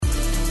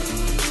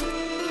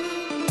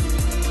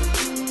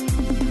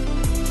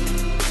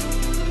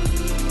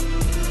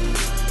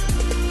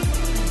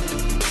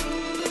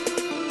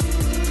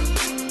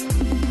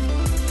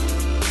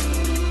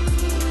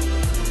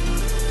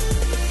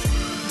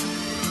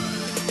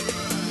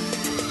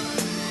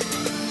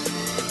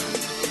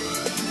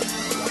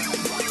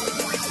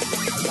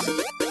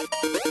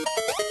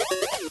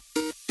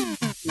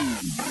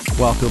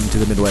Welcome to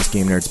the Midwest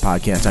Game Nerds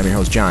Podcast. I'm your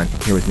host, John.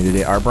 Here with me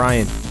today are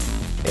Brian.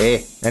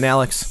 Hey. And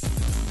Alex.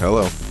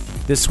 Hello.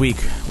 This week,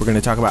 we're going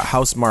to talk about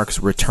Housemarque's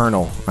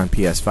Returnal on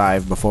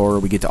PS5. Before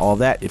we get to all of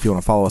that, if you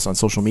want to follow us on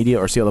social media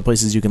or see all the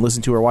places you can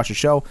listen to or watch the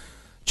show,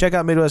 check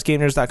out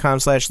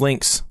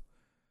MidwestGameNerds.com/links.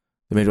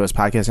 The Midwest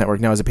Podcast Network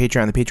now has a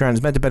Patreon. The Patreon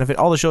is meant to benefit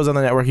all the shows on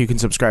the network. You can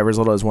subscribe as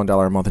little as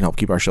 $1 a month and help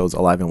keep our shows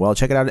alive and well.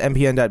 Check it out at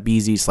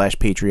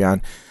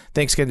mpn.bz/Patreon.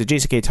 Thanks again to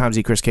Jason K, Tom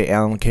Z, Chris K,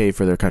 Alan K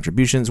for their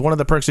contributions. One of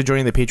the perks of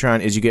joining the Patreon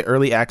is you get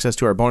early access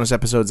to our bonus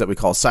episodes that we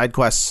call side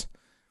quests.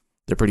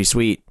 They're pretty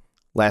sweet.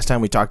 Last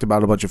time we talked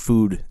about a bunch of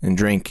food and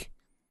drink,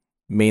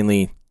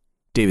 mainly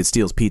David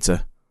Steele's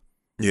pizza.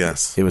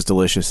 Yes. It was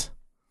delicious.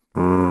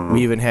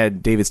 We even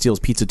had David Steele's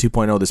Pizza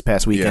 2.0 this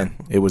past weekend.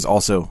 Yeah. It was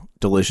also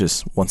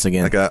delicious once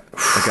again. I got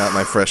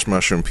my fresh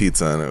mushroom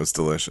pizza and it was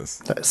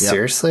delicious.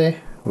 Seriously?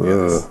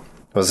 Yes.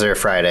 Was there a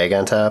fried egg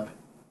on top?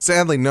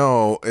 Sadly,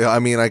 no. I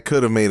mean, I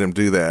could have made him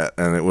do that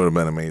and it would have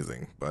been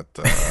amazing, but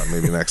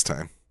maybe next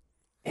time.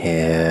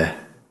 Yeah.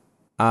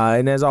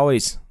 And as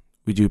always,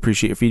 we do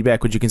appreciate your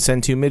feedback, which you can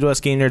send to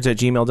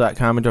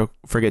MidwestGameNerds@gmail.com, and don't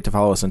forget to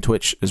follow us on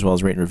Twitch, as well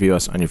as rate and review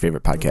us on your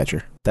favorite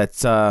podcatcher.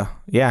 That's,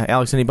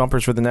 Alex, any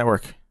bumpers for the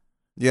network?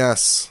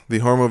 Yes, the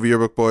Horror Movie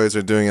Yearbook Boys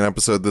are doing an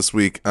episode this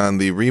week on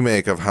the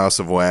remake of House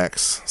of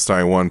Wax,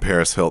 starring one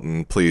Paris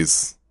Hilton.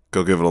 Please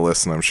go give it a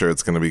listen. I'm sure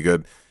it's going to be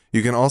good.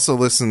 You can also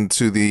listen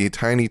to the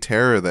Tiny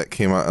Terror that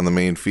came out on the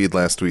main feed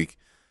last week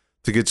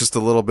to get just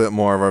a little bit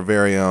more of our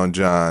very own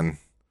John.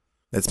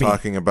 That's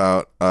talking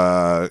about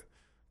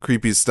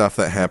creepy stuff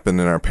that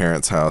happened in our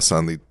parents' house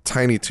on the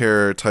Tiny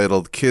Terror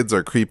titled "Kids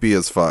Are Creepy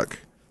as Fuck."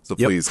 So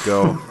please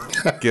go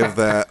give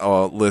that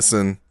a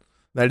listen.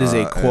 That is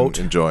a quote.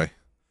 Enjoy.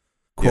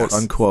 Quote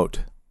unquote.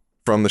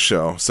 From the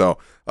show. So,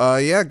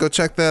 go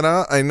check that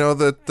out. I know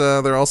that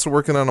they're also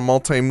working on a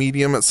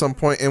multi-medium at some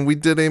point, and we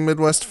did a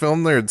Midwest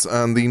Film Nerds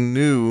on the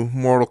new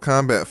Mortal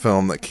Kombat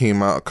film that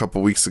came out a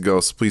couple weeks ago,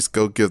 so please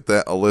go give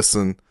that a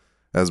listen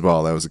as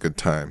well. That was a good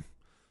time.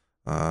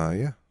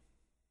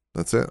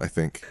 That's it, I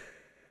think.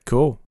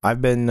 Cool.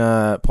 I've been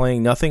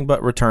playing nothing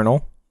but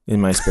Returnal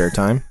in my spare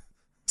time.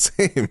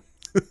 Same.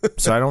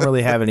 So I don't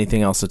really have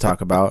anything else to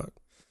talk about.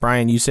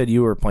 Brian, you said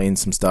you were playing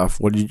some stuff.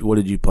 What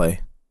did you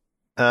play?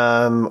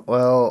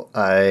 Well,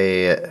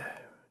 I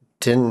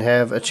didn't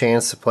have a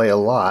chance to play a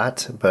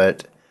lot,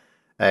 but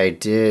I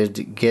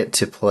did get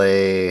to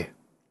play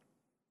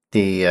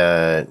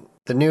the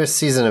newest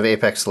season of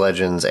Apex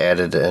Legends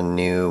added a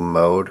new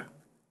mode,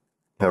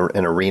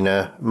 an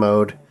arena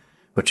mode,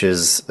 which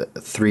is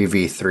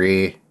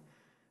 3v3,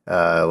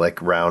 like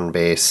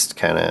round-based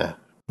kind of,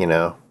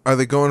 Are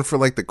they going for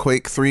like the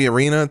Quake 3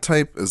 arena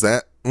type? Is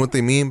that what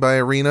they mean by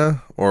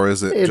arena? Or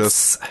is it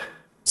just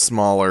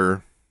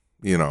smaller,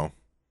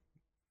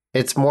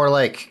 It's more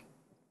like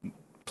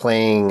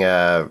playing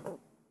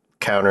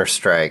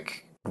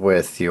Counter-Strike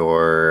with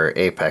your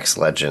Apex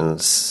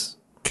Legends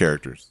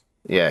characters.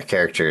 Yeah,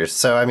 characters.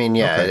 So, I mean,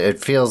 It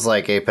feels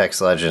like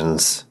Apex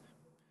Legends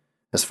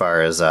as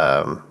far as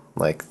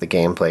like the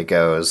gameplay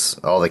goes.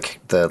 All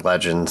the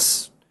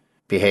legends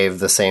behave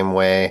the same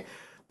way,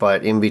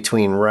 but in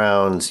between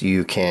rounds,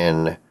 you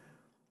can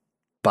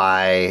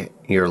buy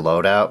your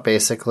loadout,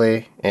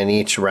 basically, and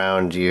each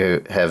round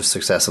you have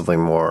successively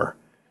more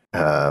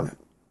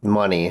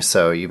money,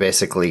 so you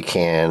basically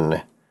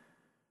can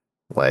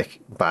like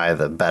buy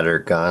the better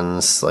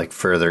guns like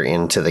further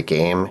into the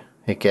game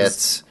it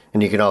gets,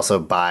 and you can also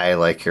buy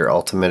like your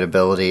ultimate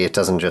ability. It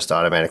doesn't just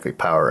automatically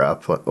power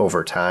up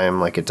over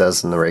time like it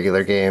does in the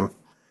regular game.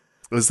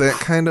 Is that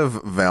kind of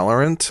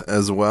Valorant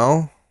as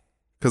well?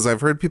 Because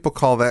I've heard people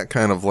call that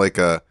kind of like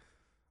a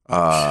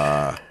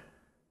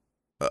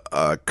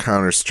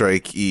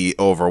Counter-Strike-y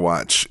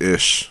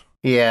Overwatch-ish.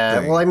 Yeah,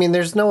 thing. well, I mean,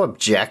 there's no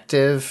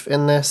objective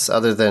in this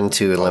other than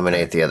to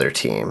eliminate the other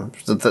team.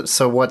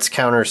 So what's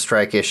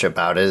Counter-Strike-ish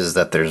about it is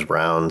that there's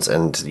rounds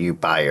and you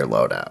buy your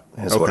loadout,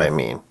 is what I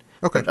mean.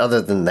 Okay. But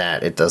other than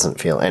that, it doesn't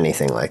feel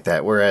anything like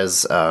that.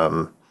 Whereas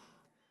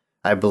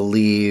I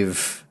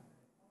believe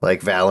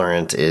like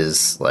Valorant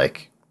is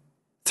like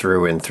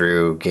through and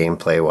through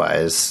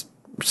gameplay-wise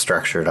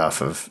structured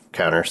off of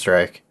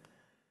Counter-Strike.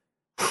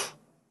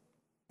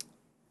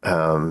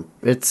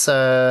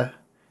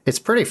 It's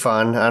pretty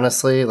fun,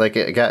 honestly. Like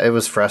it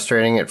was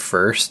frustrating at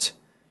first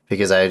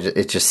because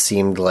it just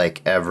seemed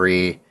like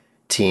every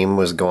team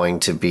was going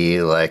to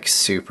be like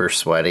super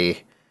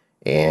sweaty,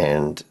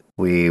 and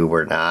we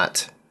were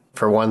not.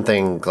 For one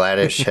thing,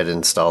 Gladish had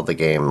installed the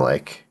game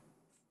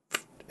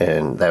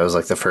and that was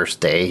like the first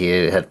day he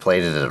had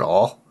played it at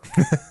all.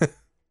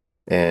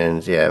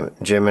 And yeah,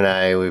 Jim and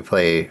I, we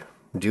play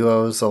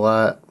duos a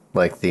lot,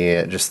 like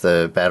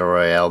the Battle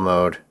Royale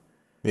mode.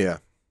 Yeah.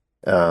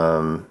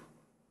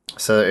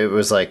 So it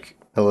was like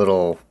a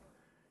little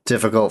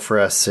difficult for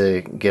us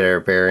to get our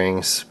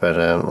bearings, but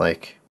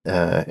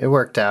it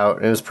worked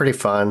out. It was pretty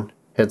fun.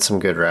 Had some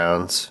good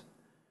rounds.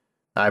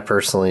 I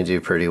personally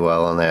do pretty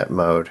well on that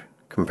mode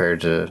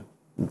compared to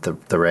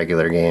the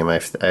regular game, I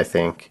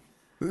think.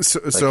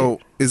 So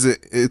is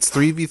it's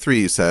 3v3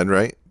 you said,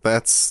 right?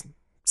 That's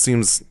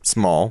seems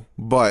small,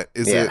 but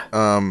is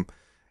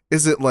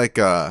it like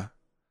are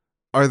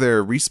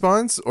there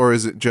respawns, or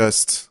is it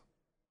just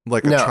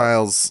like a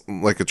Trials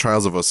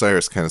of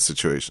Osiris kind of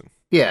situation?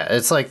 Yeah,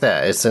 it's like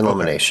that. It's an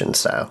elimination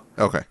style.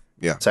 Okay.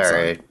 Yeah.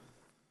 Sorry.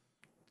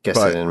 Guess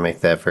I didn't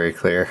make that very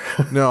clear.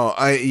 No,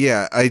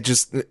 I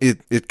just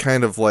it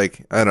kind of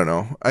like, I don't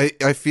know.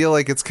 I feel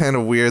like it's kind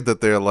of weird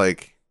that they're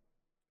like,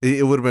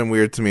 it would have been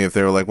weird to me if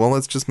they were like, well,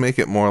 let's just make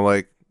it more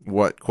like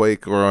what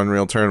Quake or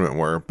Unreal Tournament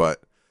were,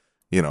 but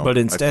you know. But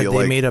instead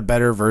they made a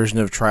better version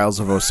of Trials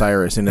of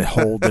Osiris in a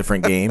whole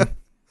different game.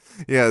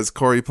 Yeah, is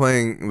Corey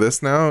playing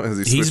this now? Has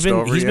he switched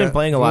over He's yet? been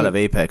playing a lot of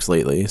Apex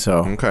lately,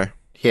 so. Okay.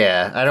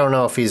 Yeah, I don't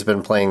know if he's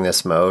been playing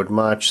this mode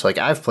much. Like,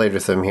 I've played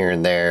with him here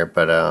and there,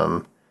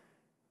 but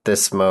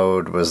this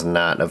mode was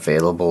not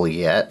available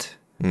yet.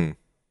 The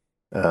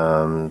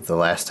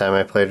last time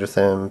I played with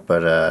him,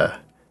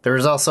 but there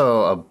was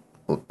also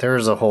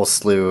a whole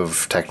slew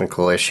of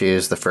technical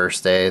issues the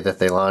first day that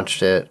they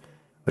launched it,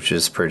 which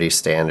is pretty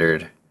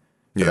standard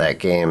for that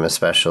game,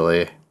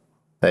 especially.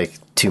 Like,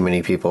 too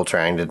many people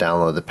trying to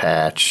download the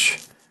patch,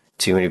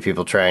 too many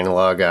people trying to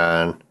log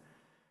on.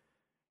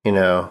 You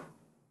know,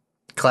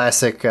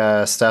 classic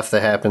stuff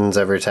that happens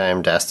every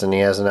time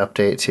Destiny has an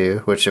update,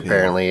 too, which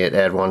apparently it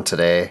had one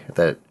today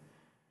that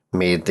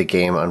made the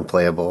game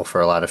unplayable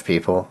for a lot of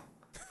people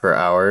for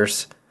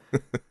hours.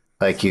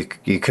 Like,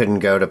 you couldn't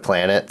go to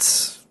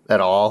planets at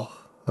all,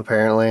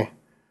 apparently.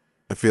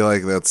 I feel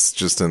like that's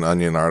just an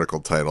Onion article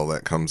title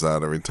that comes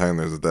out every time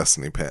there's a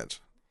Destiny patch.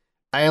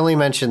 I only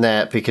mention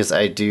that because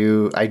I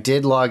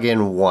did log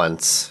in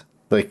once.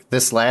 Like,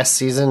 this last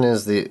season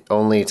is the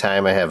only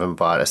time I haven't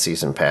bought a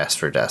season pass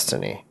for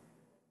Destiny.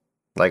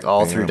 Like,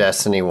 all through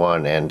Destiny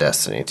 1 and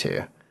Destiny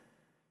 2.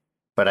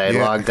 But I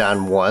logged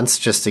on once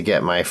just to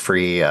get my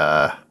free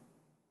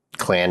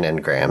clan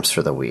engrams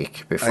for the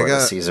week before the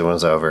season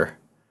was over.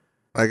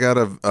 I got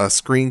a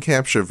screen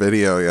capture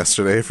video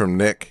yesterday from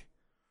Nick,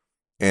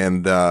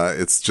 and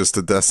it's just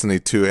a Destiny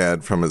 2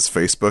 ad from his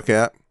Facebook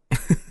app.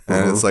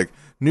 And it's like,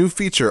 new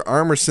feature,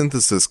 armor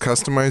synthesis.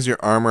 Customize your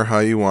armor how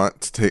you want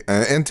to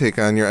take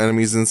on your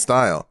enemies in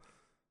style.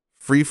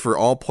 Free for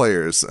all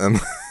players. And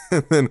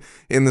then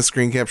in the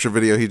screen capture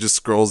video, he just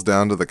scrolls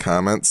down to the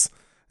comments,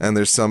 and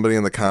there's somebody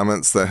in the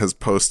comments that has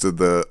posted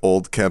the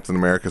old Captain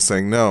America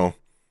saying, no,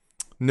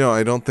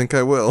 I don't think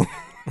I will.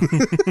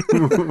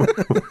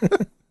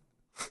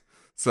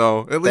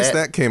 So at least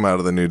that came out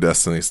of the new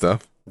Destiny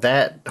stuff.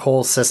 That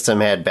whole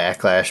system had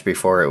backlash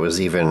before it was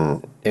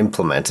even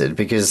implemented,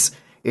 because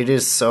it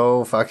is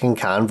so fucking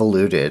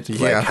convoluted.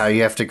 Yeah. Like, how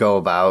you have to go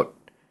about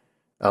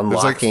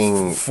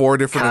unlocking like 4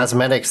 different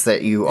cosmetics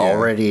that you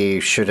already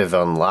should have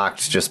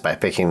unlocked just by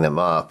picking them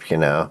up, you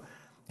know?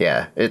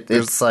 Yeah,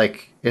 it's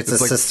a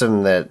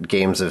system that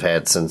games have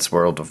had since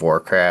World of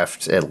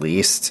Warcraft, at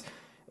least,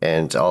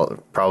 and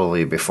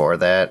probably before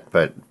that,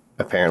 but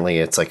apparently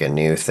it's like a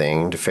new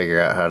thing to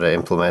figure out how to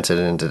implement it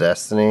into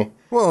Destiny.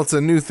 Well, it's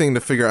a new thing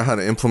to figure out how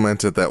to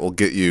implement it that will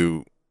get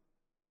you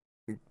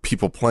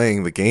people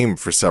playing the game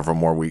for several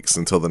more weeks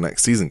until the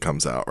next season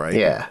comes out, right?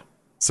 Yeah.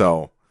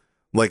 So,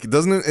 like,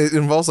 it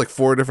involves like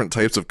 4 different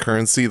types of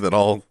currency that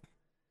all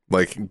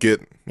like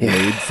get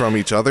made from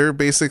each other,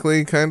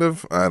 basically, kind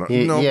of. I don't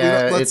know.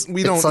 Yeah,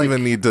 we don't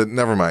even need to.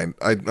 Never mind.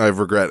 I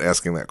regret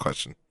asking that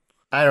question.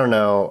 I don't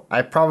know.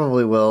 I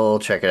probably will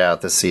check it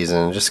out this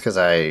season just because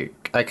I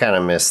kind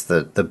of miss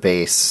the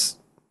base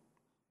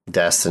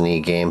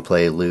Destiny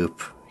gameplay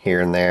loop here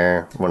and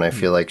there when I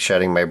feel like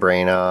shutting my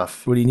brain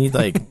off. What do you need,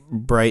 like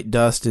bright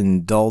dust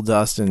and dull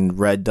dust and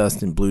red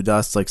dust and blue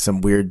dust, like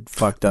some weird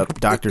fucked up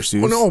Dr.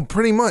 Seuss? Well, no,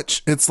 pretty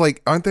much. It's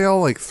like, aren't they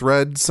all like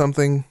thread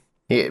something?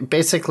 Yeah,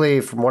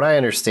 basically, from what I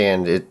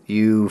understand,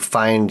 you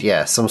find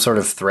some sort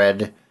of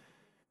thread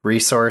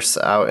resource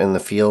out in the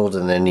field,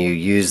 and then you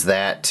use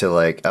that to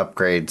like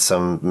upgrade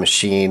some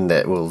machine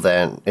that will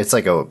then, it's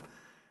like a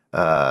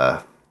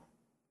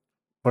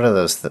what are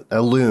those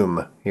a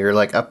loom. You're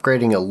like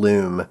upgrading a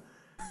loom,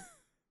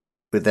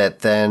 but that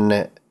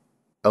then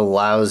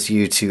allows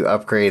you to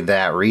upgrade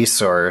that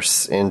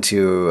resource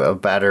into a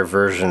better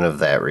version of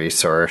that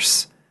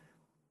resource,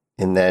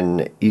 and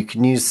then you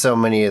can use so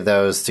many of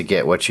those to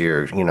get what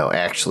you're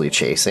actually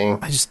chasing.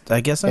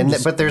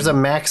 But there's a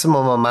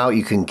maximum amount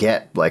you can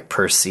get like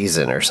per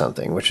season or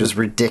something, which is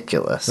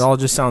ridiculous. It all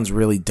just sounds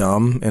really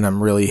dumb, and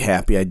I'm really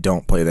happy I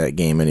don't play that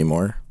game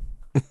anymore.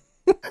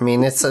 I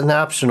mean, it's an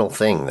optional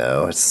thing,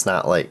 though. It's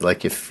not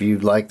like if you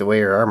like the way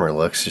your armor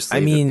looks, just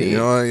leave it be. You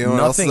know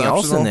nothing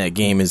else in that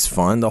game is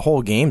fun. The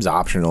whole game's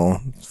optional.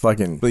 It's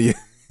fucking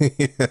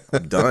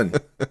done.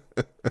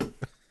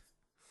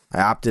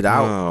 I opted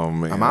out. Oh,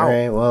 man. I'm out. All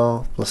right,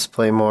 well, let's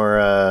play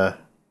more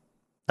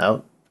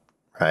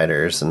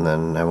Outriders, and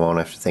then I won't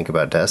have to think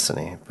about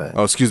Destiny. But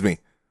excuse me.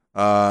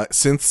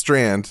 Synth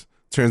Strand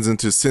turns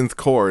into Synth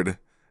Cord,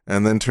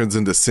 and then turns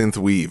into Synth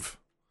Weave,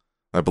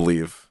 I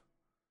believe.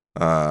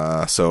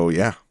 So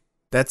yeah.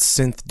 That's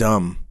synth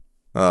dumb.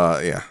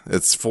 Yeah.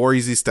 It's 4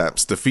 easy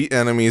steps. Defeat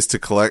enemies to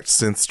collect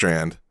Synth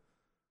Strand.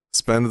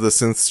 Spend the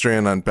Synth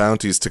Strand on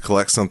bounties to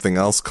collect something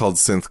else called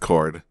Synth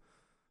Cord.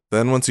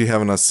 Then once you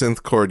have enough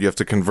synth cord, you have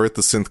to convert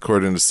the synth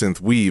cord into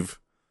synth weave,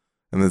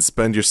 and then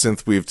spend your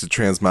synth weave to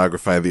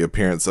transmogrify the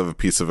appearance of a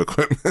piece of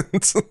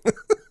equipment.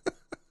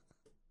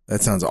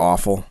 That sounds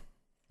awful.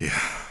 Yeah.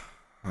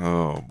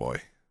 Oh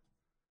boy.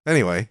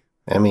 Anyway,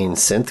 I mean,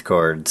 synth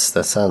chords.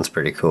 That sounds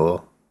pretty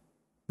cool.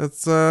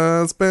 it's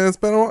been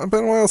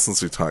a while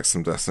since we talked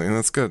some Destiny.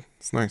 That's good.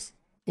 It's nice.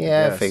 Yeah,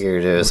 I Yes.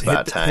 figured it was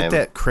about Hit time.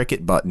 that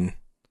cricket button.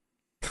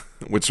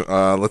 Which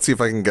let's see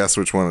if I can guess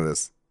which one it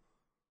is.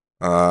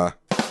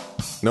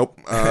 Nope.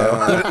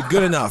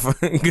 Good enough.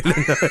 Good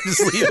enough.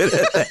 Just leave it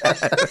at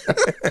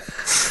that.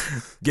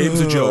 Game's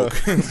a joke.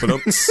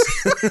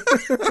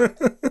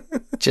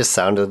 Just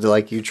sounded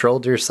like you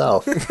trolled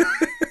yourself.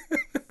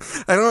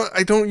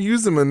 I don't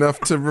use them enough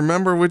to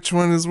remember which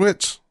one is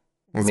which.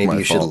 That's Maybe my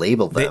you should fault.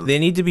 label they, them. they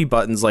need to be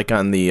buttons like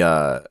on the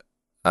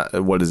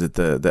what is it,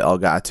 the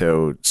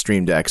Elgato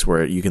Stream Decks,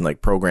 where you can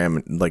like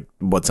program like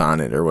what's on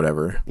it or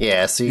whatever.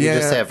 Yeah, so you Yeah,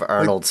 just have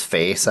Arnold's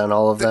face on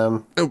all of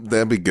them. Oh,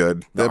 that'd be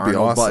good. The That'd be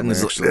Arnold awesome. button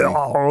is Actually,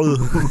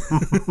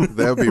 like,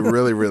 that would be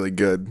really, really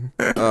good.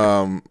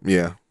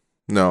 Yeah.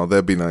 No,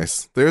 that'd be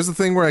nice. There's a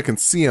thing where I can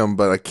see them,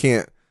 but I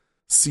can't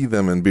see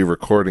them and be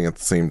recording at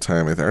the same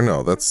time. Or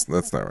no, that's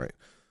not right.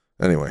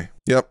 Anyway,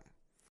 yep.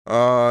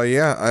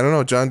 Yeah. I don't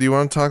know, John. Do you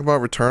want to talk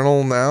about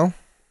Returnal now?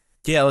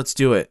 yeah, let's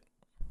do it.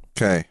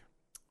 Okay.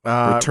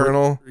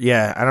 Returnal.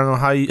 Yeah, I don't know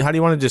how do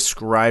you want to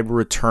describe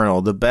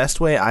Returnal? The best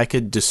way I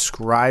could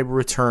describe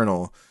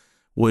Returnal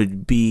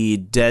would be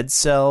Dead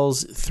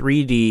Cells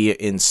 3D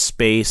in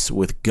space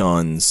with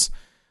guns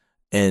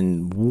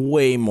and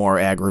way more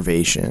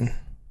aggravation.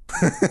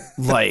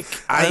 Like,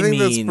 I think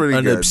that's mean, pretty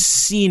an good.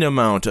 obscene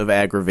amount of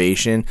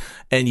aggravation,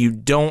 and you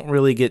don't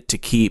really get to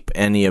keep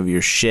any of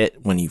your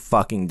shit when you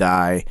fucking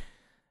die.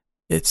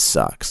 It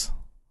sucks,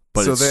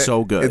 but So it's that-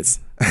 so good. it's-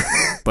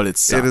 But it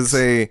sucks.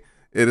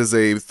 It is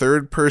a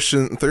third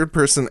person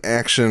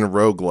action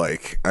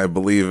roguelike, I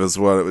believe is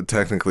what it would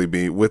technically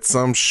be, with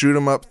some shoot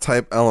 'em up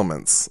type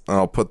elements.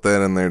 I'll put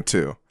that in there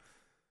too.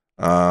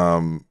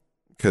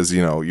 Cuz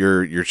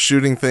you're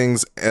shooting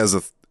things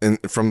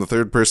from the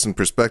third person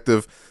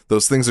perspective.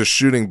 Those things are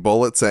shooting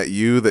bullets at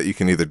you that you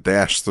can either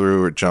dash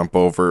through or jump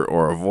over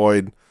or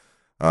avoid,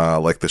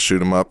 like the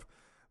shoot 'em up.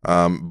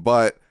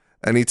 But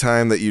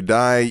anytime that you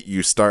die,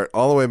 you start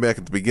all the way back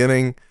at the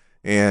beginning,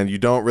 and you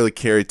don't really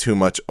carry too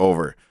much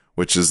over,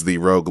 which is the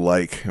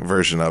roguelike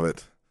version of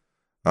it,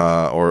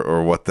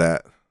 or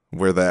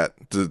where that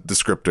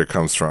descriptor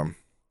comes from.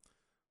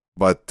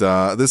 But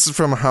this is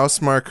from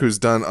Housemarque, who's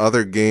done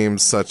other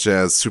games such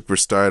as Super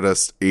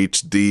Stardust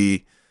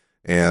HD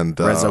and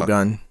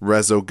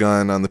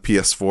Resogun on the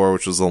PS4,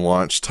 which was a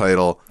launch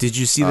title. Did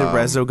you see the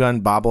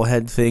Resogun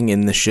bobblehead thing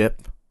in the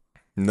ship?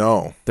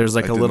 No. There's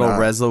like I a did little not.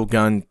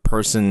 Resogun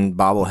person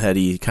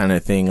bobbleheady kind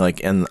of thing,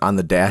 like on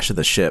the dash of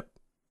the ship.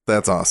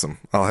 That's awesome.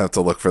 I'll have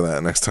to look for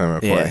that next time I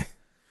play.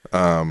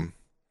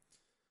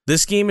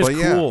 This game is But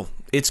yeah. cool.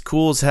 It's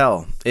cool as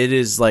hell. It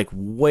is like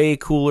way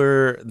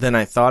cooler than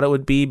I thought it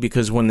would be,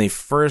 because when they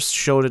first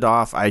showed it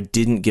off, I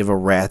didn't give a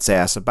rat's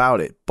ass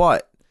about it.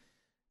 But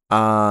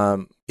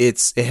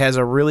it has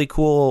a really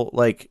cool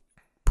like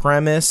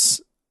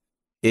premise.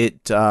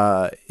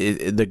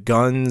 The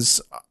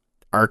guns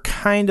are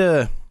kind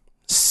of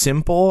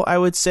simple, I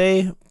would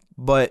say,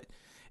 but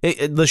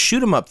the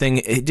shoot 'em up thing,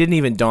 it didn't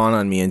even dawn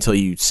on me until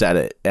you said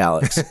it,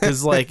 Alex,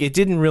 because like it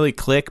didn't really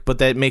click, but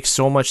that makes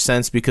so much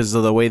sense because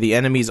of the way the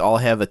enemies all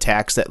have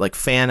attacks that like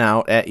fan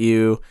out at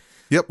you.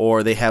 Yep.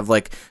 Or they have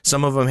like,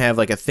 some of them have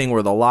like a thing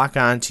where they'll lock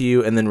onto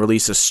you and then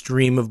release a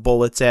stream of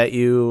bullets at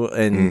you,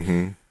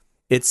 and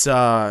it's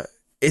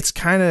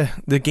kind of,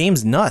 the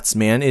game's nuts,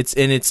 man.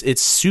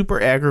 It's super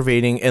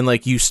aggravating, and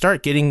like you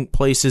start getting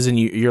places and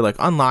you're like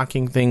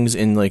unlocking things,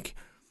 and like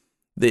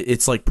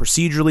it's like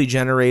procedurally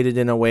generated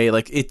in a way,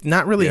 like it's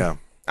not really. Yeah.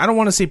 I don't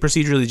want to say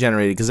procedurally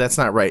generated because that's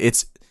not right.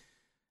 It's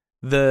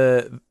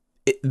the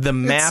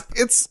map.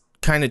 It's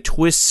kind of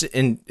twists,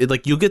 and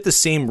like you'll get the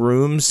same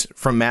rooms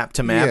from map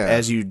to map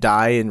as you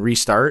die and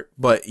restart,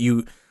 but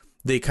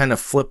they kind of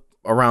flip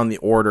around the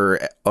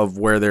order of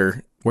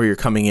where you're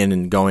coming in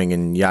and going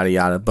and yada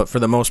yada. But for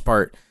the most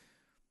part,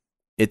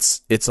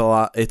 it's a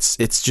lot.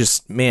 It's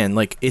just, man,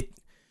 like it.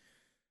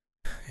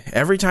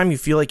 Every time you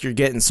feel like you're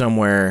getting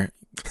somewhere,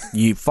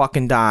 you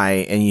fucking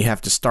die and you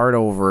have to start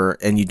over,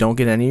 and you don't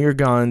get any of your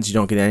guns, you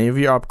don't get any of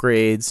your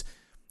upgrades.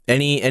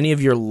 Any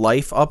of your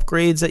life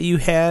upgrades that you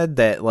had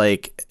that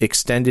like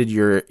extended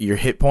your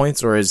hit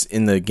points, or as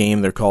in the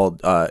game they're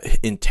called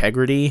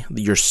integrity,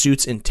 your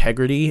suit's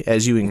integrity,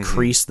 as you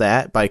increase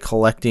that by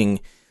collecting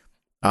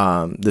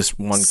this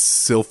one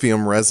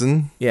silphium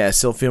resin. Yeah,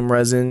 silphium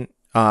resin.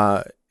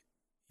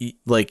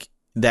 Like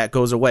that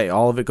goes away.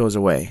 All of it goes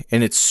away,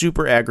 and it's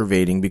super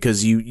aggravating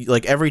because you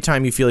like every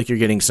time you feel like you're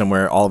getting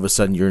somewhere, all of a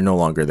sudden you're no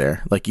longer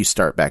there. Like you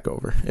start back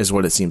over is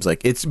what it seems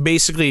like. It's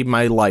basically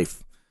my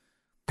life.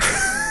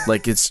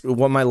 Like it's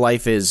what my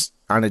life is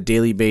on a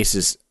daily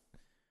basis.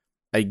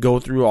 I go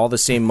through all the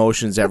same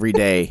motions every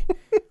day,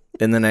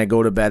 and then I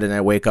go to bed and I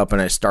wake up and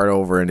I start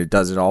over, and it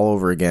does it all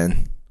over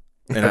again.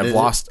 And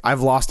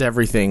I've lost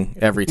everything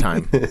every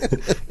time.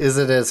 Is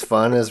it as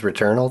fun as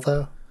Returnal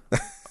though?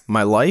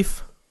 My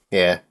life?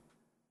 Yeah.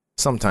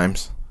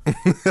 Sometimes.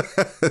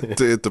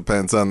 It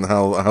depends on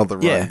how the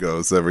run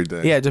goes every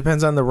day. Yeah, it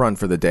depends on the run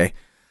for the day.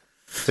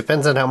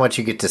 Depends on how much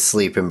you get to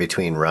sleep in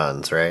between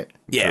runs, right?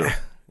 Yeah. True.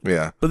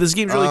 Yeah. But this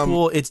game's really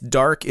cool. It's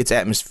dark, it's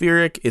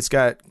atmospheric, it's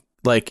got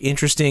like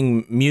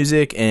interesting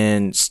music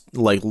and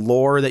like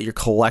lore that you're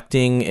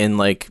collecting and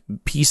like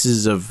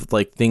pieces of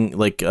like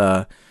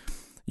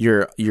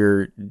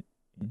you're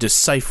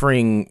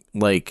deciphering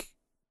like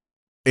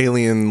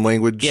alien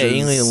languages. Yeah,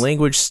 alien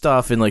language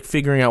stuff and like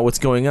figuring out what's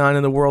going on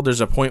in the world.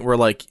 There's a point where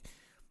like,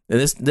 and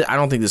this I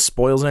don't think this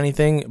spoils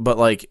anything, but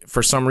like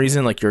for some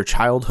reason like your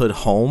childhood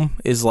home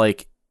is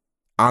like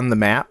on the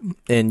map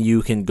and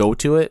you can go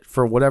to it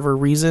for whatever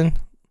reason.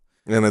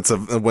 And it's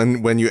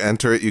when you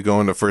enter it, you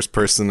go into first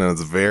person, and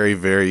it's very,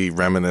 very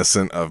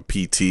reminiscent of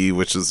PT,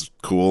 which is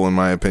cool in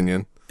my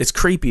opinion. It's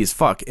creepy as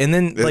fuck. And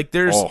then like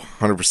there's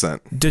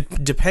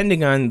 100%.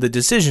 Depending on the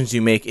decisions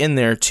you make in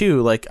there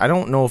too, like I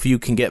don't know if you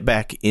can get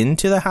back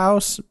into the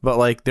house, but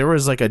like there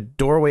was like a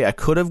doorway I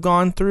could have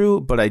gone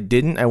through, but I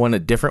didn't. I went a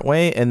different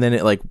way, and then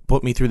it like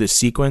put me through this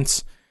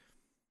sequence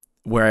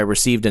where I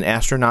received an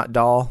astronaut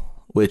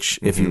doll, which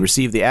if you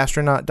receive the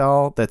astronaut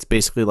doll, that's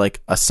basically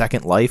like a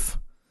second life.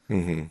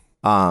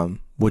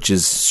 Which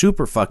is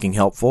super fucking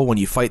helpful when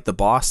you fight the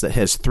boss that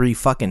has 3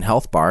 fucking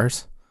health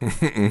bars.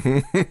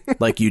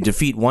 Like you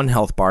defeat one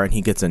health bar and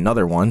he gets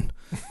another one,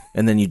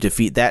 and then you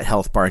defeat that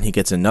health bar and he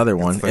gets another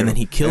one, and then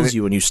he kills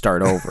you when you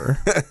start over.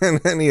 And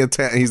then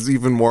he's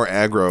even more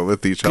aggro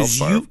with each health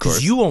bar, of course.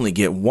 Because you only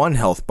get 1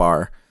 health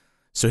bar,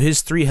 so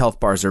his 3 health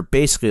bars are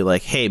basically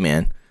like, hey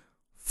man,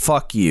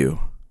 fuck you.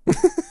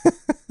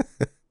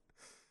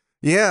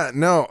 Yeah,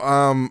 no,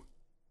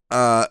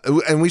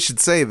 and we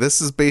should say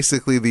this is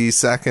basically the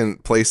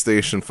second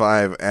PlayStation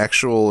 5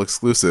 actual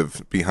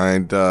exclusive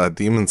behind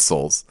Demon's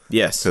Souls.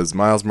 Yes. Because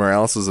Miles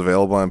Morales is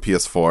available on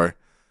PS4.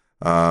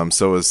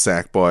 So is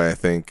Sackboy, I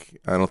think.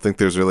 I don't think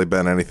there's really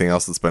been anything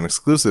else that's been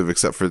exclusive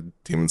except for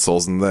Demon's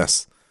Souls and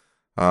this.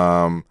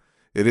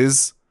 It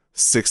is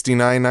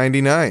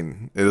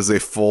 $69.99. It is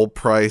a full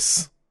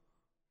price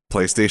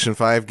PlayStation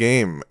 5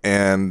 game.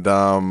 And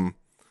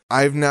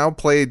I've now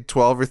played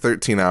 12 or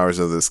 13 hours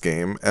of this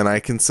game, and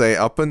I can say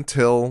up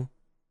until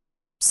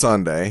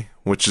Sunday,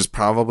 which is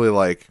probably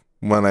like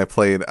when I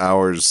played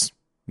hours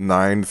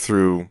 9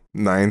 through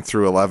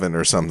 11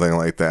 or something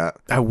like that.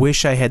 I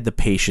wish I had the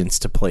patience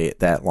to play it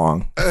that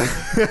long.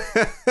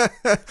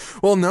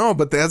 Well, no,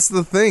 but that's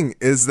the thing,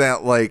 is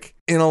that like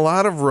in a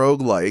lot of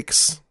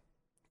roguelikes,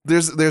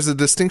 there's a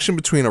distinction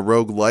between a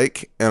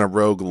roguelike and a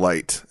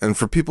roguelite. And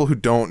for people who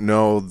don't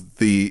know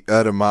the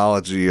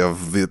etymology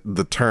of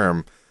the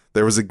term,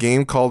 there was a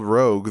game called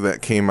Rogue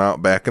that came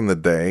out back in the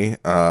day,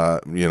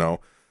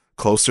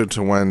 closer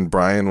to when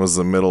Brian was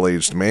a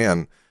middle-aged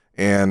man,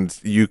 and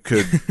you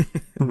could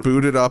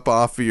boot it up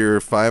off of your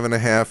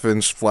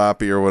 5.5-inch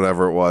floppy or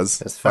whatever it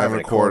was. It's 5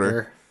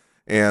 1/4.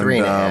 And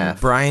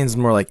 3.5. Brian's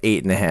more like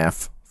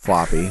 8.5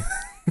 floppy.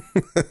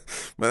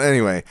 But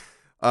anyway,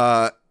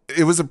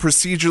 it was a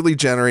procedurally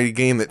generated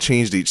game that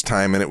changed each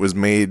time, and it was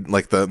made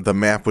like the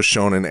map was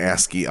shown in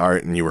ASCII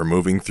art, and you were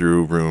moving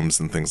through rooms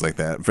and things like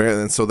that.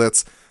 And so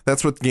that's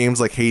what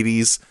games like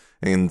Hades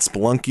and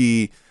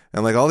Spelunky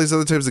and like all these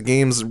other types of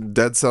games,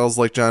 Dead Cells,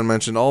 like John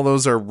mentioned, all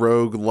those are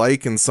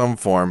rogue-like in some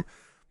form,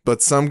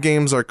 but some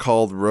games are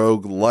called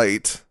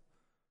roguelite.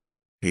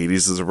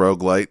 Hades is a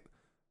roguelite.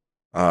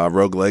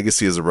 Rogue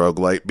Legacy is a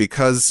roguelite,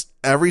 because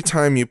every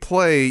time you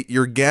play,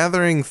 you're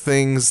gathering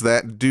things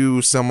that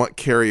do somewhat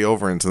carry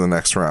over into the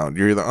next round.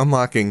 You're either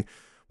unlocking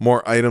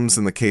more items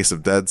in the case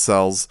of Dead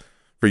Cells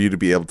for you to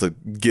be able to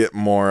get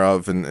more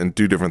of and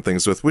do different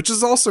things with, which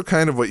is also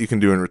kind of what you can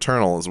do in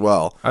Returnal as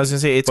well. I was going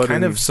to say, it's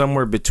kind of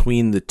somewhere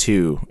between the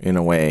two in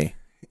a way.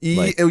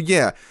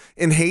 Yeah.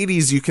 In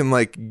Hades, you can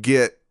like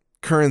get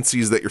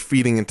currencies that you're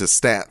feeding into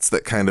stats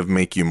that kind of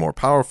make you more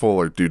powerful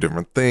or do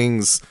different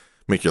things,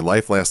 make your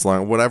life last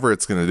long, whatever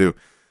it's going to do.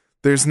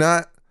 There's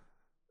not...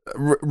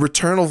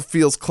 Returnal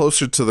feels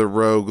closer to the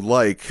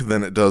roguelike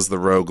than it does the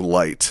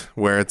roguelite,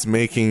 where it's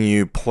making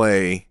you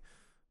play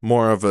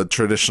more of a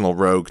traditional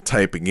rogue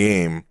type of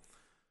game.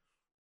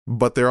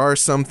 But there are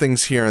some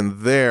things here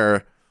and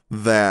there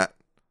that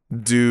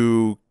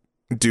do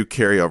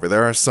carry over.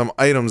 There are some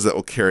items that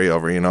will carry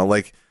over,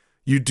 like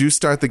you do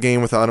start the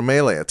game without a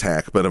melee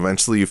attack, but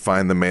eventually you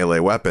find the melee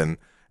weapon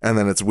and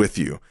then it's with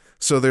you.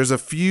 So there's a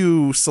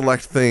few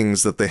select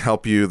things that they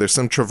help you. There's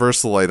some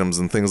traversal items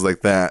and things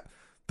like that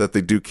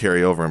they do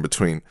carry over in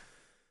between.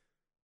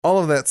 All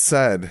of that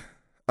said,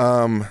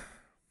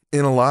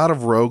 in a lot of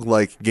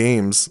roguelike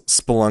games,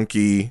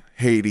 Spelunky,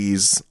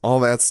 Hades, all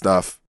that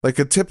stuff, like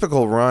a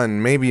typical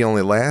run maybe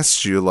only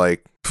lasts you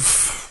like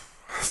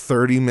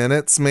 30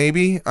 minutes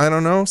maybe, I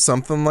don't know,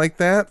 something like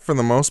that for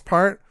the most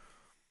part.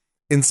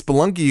 In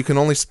Spelunky, you can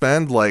only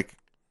spend like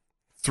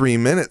 3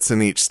 minutes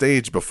in each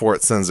stage before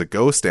it sends a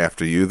ghost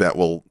after you that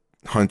will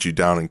hunt you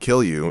down and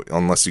kill you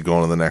unless you go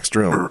into the next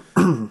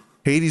room.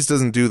 Hades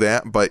doesn't do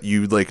that, but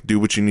you like do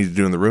what you need to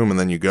do in the room and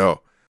then you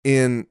go.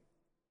 In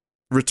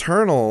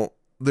Returnal,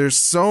 there's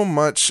so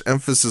much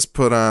emphasis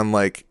put on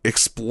like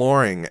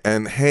exploring,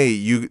 and hey,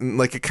 you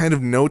like it kind of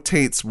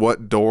notates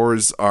what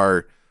doors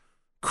are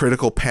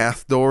critical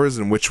path doors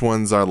and which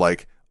ones are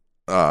like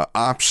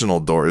optional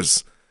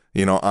doors,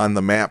 you know, on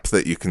the map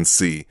that you can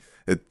see.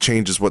 It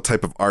changes what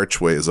type of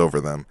archway is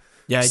over them.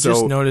 Yeah, I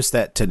just noticed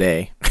that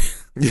today.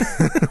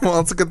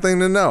 Well, it's a good thing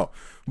to know.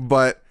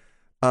 But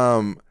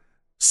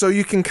so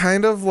you can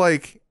kind of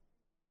like,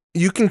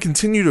 you can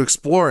continue to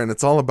explore, and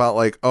it's all about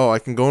like, oh, I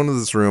can go into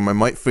this room, I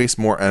might face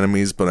more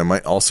enemies, but I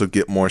might also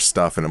get more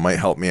stuff and it might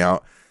help me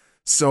out.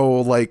 So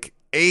like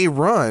a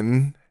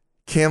run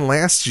can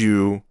last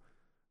you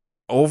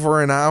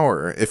over an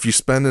hour if you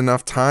spend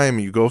enough time.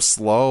 You go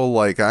slow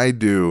like I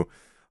do.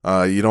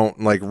 You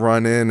don't like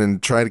run in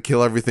and try to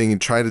kill everything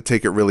and try to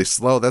take it really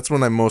slow. That's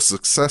when I'm most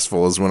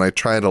successful, is when I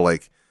try to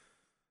like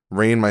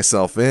rein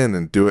myself in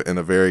and do it in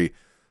a very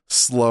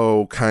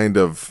slow kind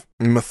of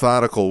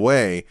methodical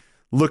way,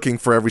 looking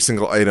for every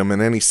single item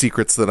and any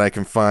secrets that I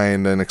can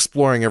find and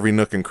exploring every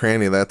nook and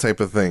cranny, that type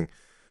of thing.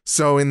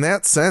 So in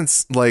that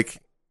sense, like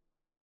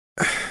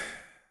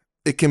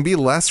it can be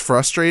less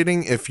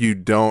frustrating if you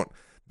don't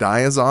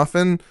die as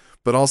often,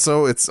 but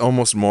also it's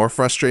almost more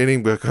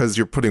frustrating because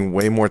you're putting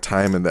way more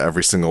time into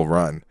every single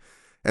run.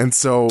 And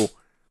so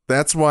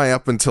that's why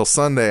up until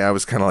Sunday, I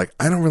was kind of like,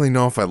 I don't really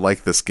know if I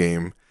like this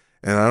game,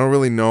 and I don't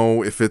really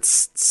know if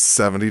it's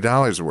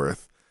 $70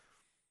 worth.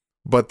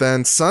 But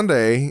then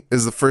Sunday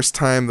is the first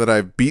time that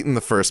I've beaten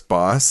the first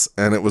boss,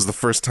 and it was the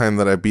first time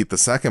that I beat the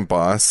second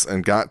boss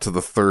and got to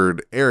the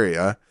third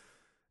area.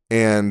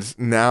 And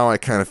now I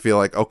kind of feel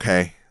like,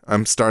 okay,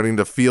 I'm starting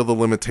to feel the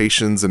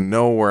limitations and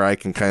know where I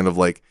can kind of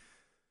like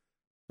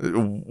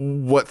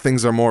what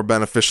things are more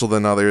beneficial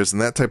than others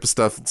and that type of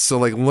stuff. So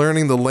like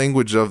learning the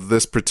language of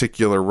this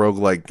particular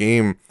roguelike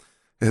game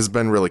has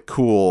been really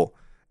cool.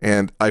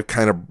 And I've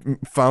kind of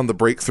found the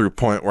breakthrough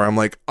point where I'm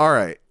like, all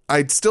right,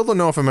 I still don't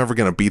know if I'm ever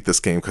going to beat this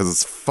game because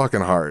it's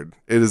fucking hard.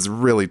 It is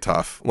really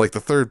tough. Like the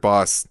third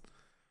boss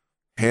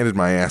handed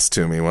my ass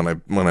to me when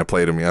I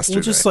played him yesterday.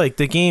 Well, just like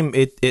the game,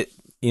 it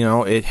you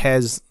know, it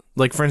has,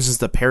 like for instance,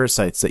 the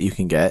parasites that you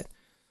can get.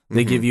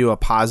 They give you a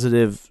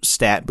positive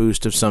stat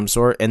boost of some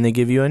sort, and they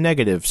give you a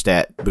negative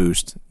stat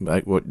boost.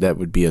 Like what that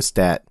would be a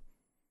stat,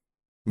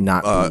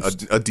 not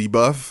boost. A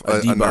debuff,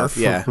 a debuff,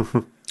 yeah.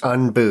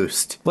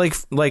 Unboost.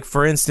 Like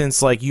for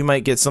instance, like you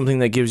might get something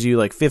that gives you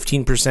like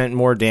 15%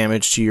 more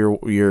damage to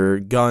your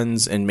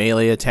guns and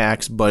melee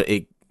attacks, but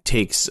it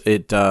takes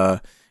it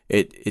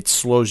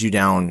slows you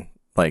down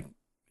like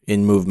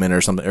in movement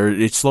or something, or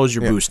it slows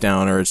your boost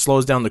down, or it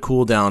slows down the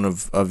cooldown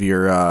of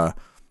your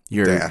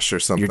dash or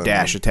something, your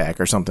dash attack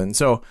or something.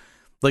 So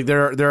like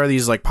there are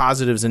these like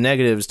positives and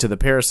negatives to the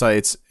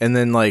parasites, and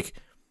then like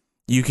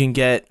you can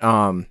get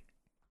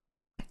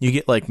you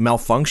get like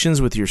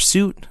malfunctions with your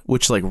suit,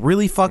 which like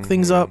really fuck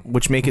things up,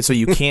 which make it so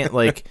you can't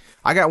like,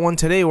 I got one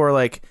today where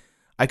like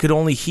I could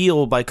only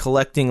heal by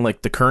collecting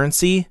like the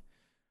currency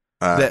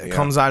that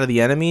comes out of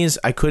the enemies.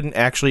 I couldn't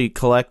actually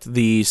collect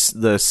the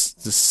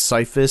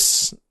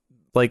Siphus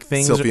like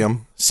things,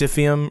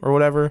 Siphium or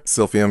whatever.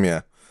 Sylphium,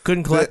 yeah.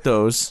 Couldn't collect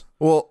those.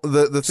 Well,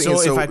 the thing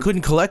is, if I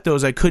couldn't collect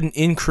those, I couldn't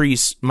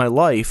increase my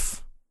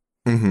life.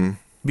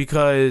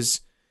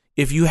 Because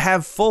if you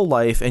have full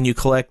life and you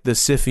collect the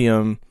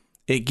Siphium,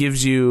 it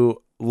gives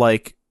you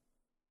like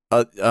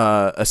a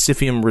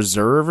Siphium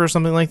reserve or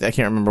something like that. I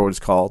can't remember what it's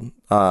called.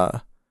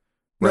 No,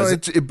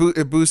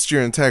 it boosts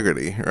your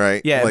integrity,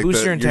 right? Yeah, like it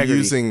boosts your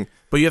integrity.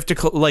 But you have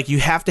to you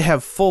have to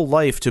have full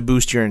life to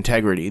boost your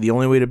integrity. The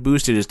only way to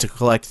boost it is to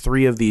collect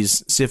 3 of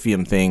these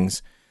Siphium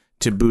things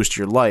to boost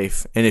your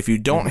life. And if you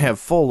don't have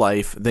full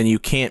life, then you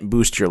can't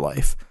boost your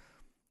life.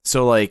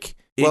 So like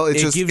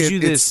it gives you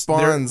this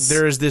spawns.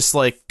 There's this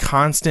like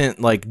constant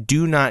like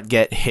do not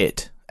get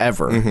hit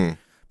ever.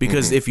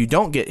 Because if you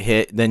don't get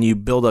hit, then you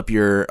build up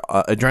your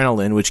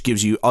adrenaline, which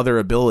gives you other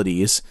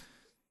abilities,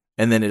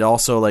 and then it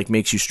also like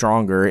makes you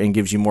stronger and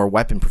gives you more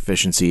weapon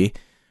proficiency.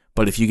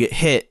 But if you get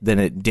hit, then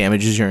it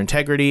damages your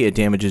integrity, it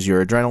damages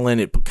your adrenaline,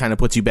 it kind of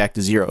puts you back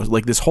to 0.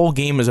 Like this whole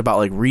game is about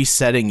like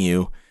resetting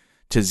you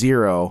to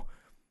 0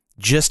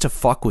 just to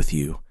fuck with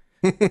you.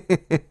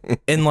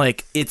 And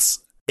like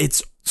it's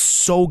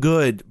so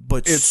good,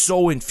 but it's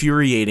so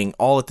infuriating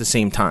all at the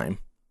same time.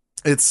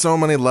 It's so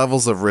many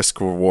levels of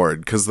risk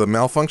reward, because the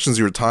malfunctions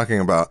you were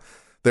talking about,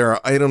 there are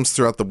items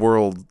throughout the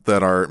world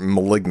that are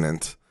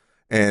malignant,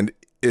 and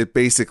it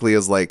basically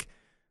is like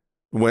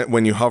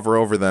when you hover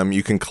over them,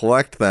 you can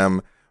collect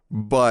them,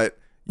 but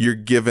you're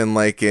given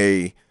like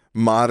a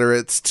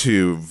moderate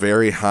to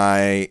very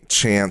high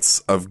chance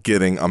of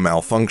getting a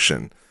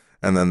malfunction.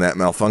 And then that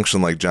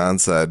malfunction, like John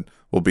said,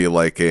 will be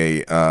like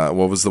a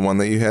what was the one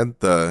that you had?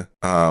 The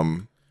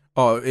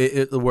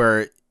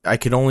where I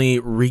could only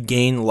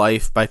regain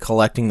life by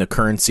collecting the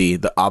currency,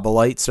 the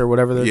obolites or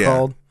whatever they're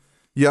called.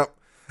 Yep.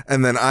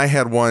 And then I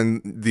had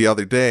one the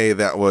other day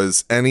that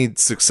was any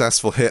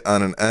successful hit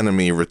on an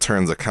enemy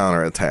returns a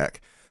counterattack.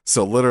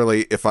 So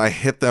literally, if I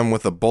hit them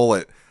with a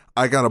bullet,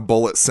 I got a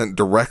bullet sent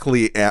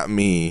directly at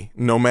me,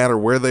 no matter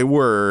where they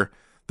were.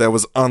 That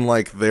was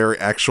unlike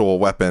their actual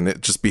weapon.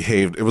 It just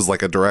behaved. It was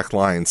like a direct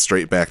line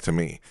straight back to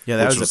me. Yeah,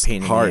 that was a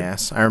pain in the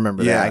ass. I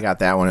remember that. I got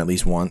that one at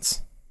least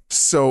once.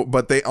 So,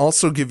 but they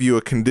also give you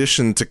a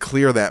condition to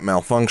clear that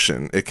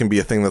malfunction. It can be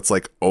a thing that's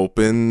like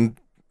open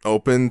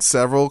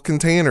several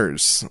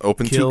containers,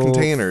 open Kill 2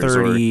 containers,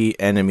 30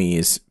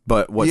 enemies.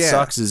 But what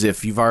sucks is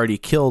if you've already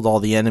killed all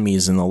the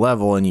enemies in the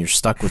level and you're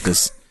stuck with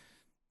this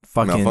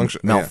fucking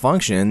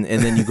malfunction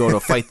and then you go to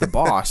fight the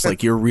boss,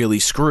 like you're really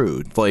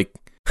screwed. Like,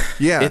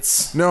 yeah,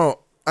 it's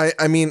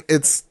I mean,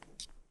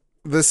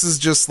 this is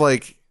just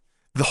like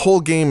the whole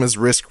game is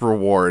risk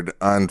reward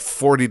on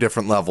 40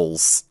 different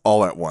levels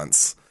all at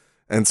once.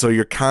 And so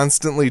you're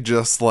constantly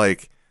just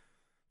like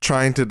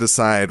trying to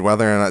decide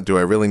whether or not do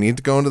I really need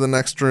to go into the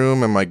next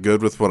room? Am I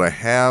good with what I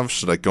have?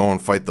 Should I go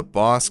and fight the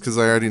boss because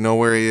I already know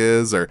where he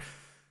is? Or,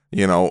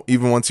 you know,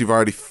 even once you've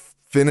already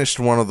finished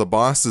one of the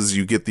bosses,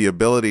 you get the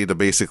ability to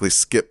basically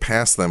skip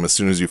past them as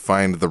soon as you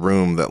find the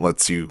room that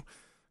lets you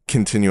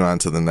continue on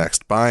to the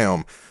next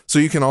biome. So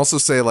you can also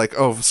say like,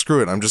 oh,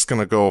 screw it, I'm just going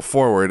to go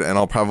forward and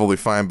I'll probably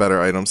find better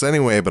items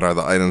anyway, but are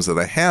the items that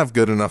I have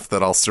good enough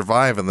that I'll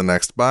survive in the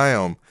next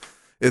biome?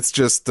 It's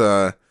just,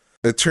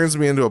 it turns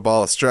me into a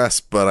ball of stress,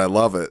 but I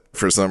love it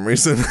for some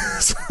reason.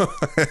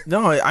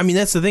 No, I mean,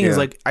 that's the thing is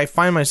like, I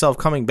find myself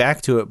coming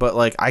back to it, but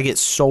like I get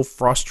so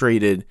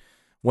frustrated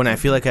when I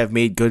feel like I've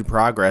made good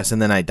progress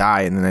and then I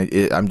die and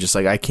then I'm just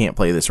like, I can't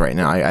play this right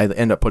now. I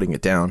end up putting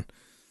it down.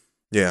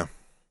 Yeah.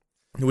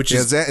 Which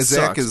is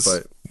Zach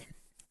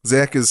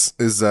is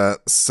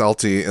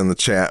salty in the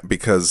chat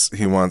because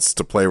he wants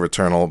to play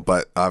Returnal,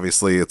 but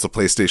obviously it's a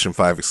PlayStation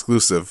 5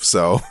 exclusive,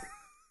 so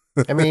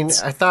I mean,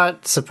 I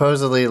thought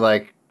supposedly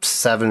like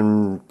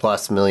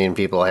 7+ million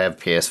people have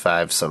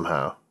PS5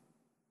 somehow.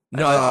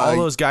 No, all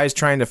those guys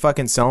trying to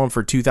fucking sell them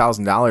for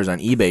 $2,000 on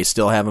eBay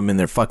still have them in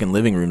their fucking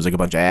living rooms like a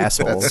bunch of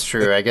assholes. That's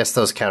true. I guess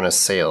those count as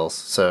sales.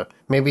 So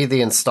maybe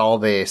the install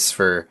base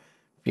for,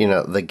 you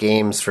know, the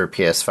games for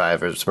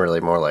PS5 is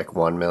really more like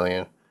 1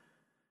 million.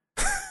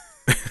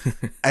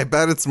 I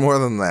bet it's more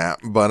than that.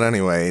 But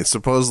anyway,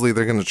 supposedly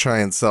they're going to try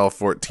and sell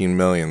 14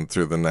 million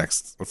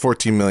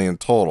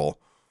total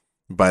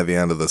by the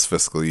end of this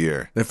fiscal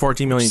year. The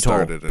 14 million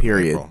total,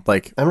 period.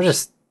 Like, I'm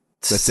just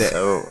that's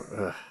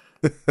so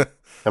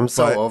I'm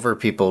so over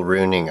people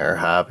ruining our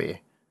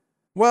hobby.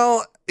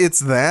 Well, it's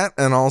that,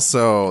 and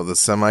also the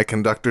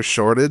semiconductor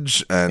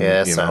shortage, and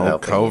you know,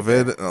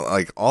 COVID,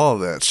 like all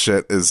of that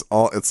shit is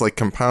all. It's like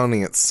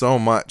compounding it so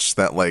much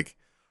that like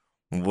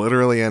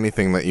literally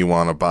anything that you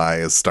want to buy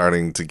is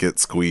starting to get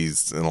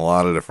squeezed in a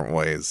lot of different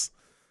ways.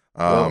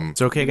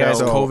 It's okay,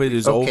 guys. COVID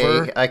is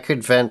over. I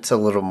could vent a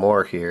little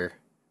more here.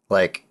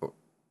 Like,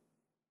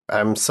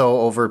 I'm so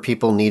over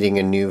people needing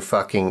a new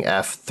fucking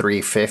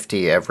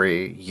F-350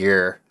 every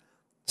year.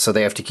 So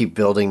they have to keep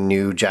building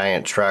new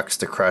giant trucks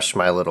to crush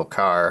my little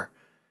car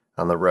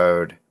on the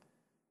road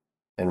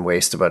and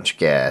waste a bunch of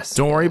gas.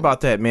 Don't worry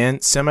about that, man.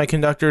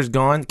 Semiconductors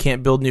gone.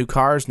 Can't build new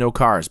cars. No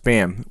cars.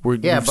 Bam. We've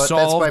but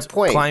solved that's my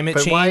point. Climate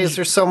change. Why is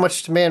there so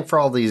much demand for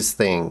all these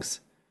things?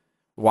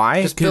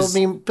 Why? Just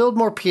build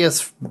more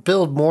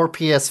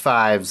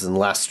PS5s and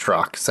less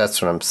trucks.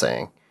 That's what I'm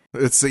saying.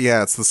 It's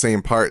the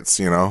same parts,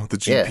 you know. The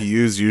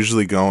GPUs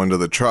usually go into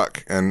the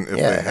truck, and if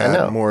they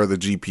had more of the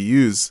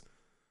GPUs,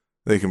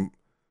 they can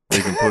put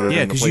it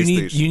in the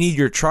PlayStation. You need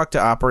your truck to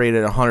operate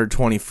at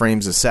 120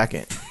 frames a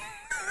second.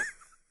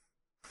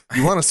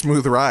 You want a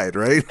smooth ride,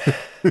 right?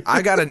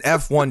 I got an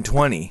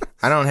F-120.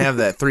 I don't have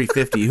that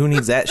 350. Who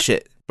needs that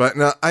shit? But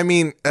no, I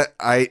mean,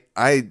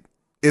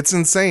 it's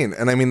insane.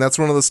 And I mean, that's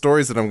one of the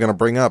stories that I'm going to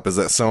bring up is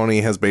that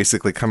Sony has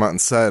basically come out and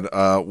said,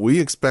 we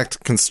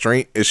expect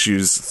constraint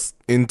issues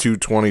into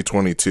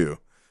 2022,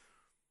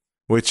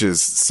 which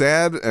is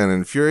sad and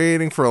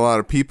infuriating for a lot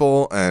of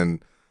people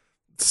and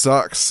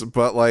sucks.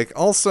 But like,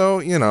 also,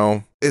 you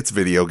know, it's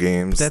video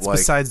games. But that's like,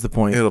 besides the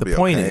point. The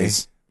point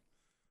is,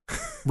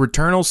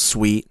 Returnal's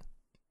sweet.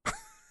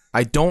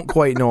 I don't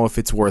quite know if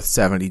it's worth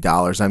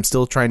 $70. I'm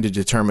still trying to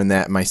determine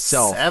that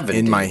myself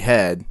in my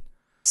head.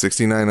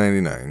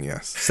 $69.99,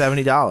 yes.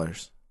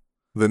 $70.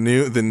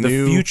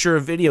 The future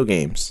of video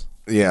games.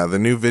 Yeah, the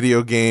new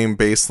video game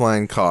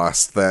baseline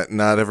cost that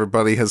not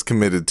everybody has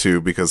committed to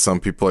because some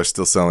people are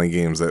still selling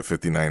games at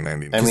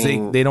 $59.99. I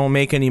mean, they don't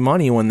make any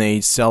money when they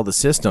sell the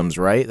systems,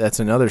 right? That's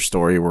another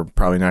story we're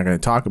probably not going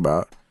to talk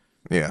about.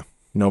 Yeah.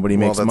 Nobody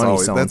makes money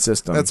selling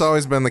systems. That's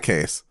always been the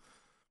case.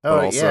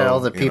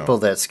 All the people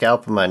that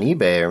scalp them on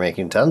eBay are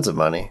making tons of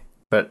money.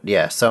 But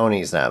yeah,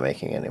 Sony's not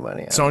making any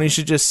money. Sony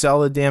should just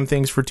sell the damn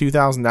things for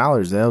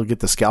 $2,000. They'll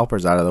get the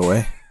scalpers out of the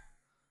way.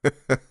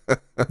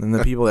 And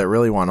the people that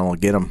really want them will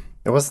get them.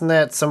 Wasn't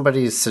that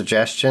somebody's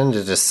suggestion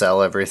to just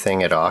sell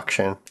everything at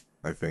auction?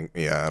 I think,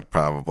 yeah,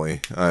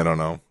 probably. I don't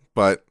know.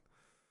 But,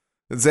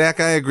 Zach,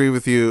 I agree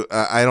with you.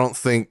 I don't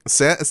think...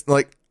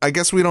 I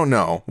guess we don't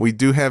know. We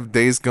do have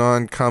Days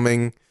Gone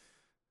coming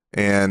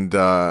and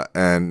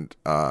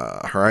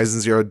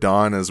Horizon Zero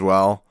Dawn as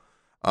well.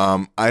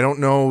 I don't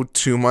know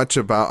too much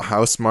about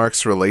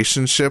Housemarque's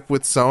relationship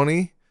with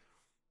Sony.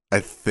 I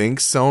think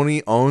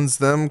Sony owns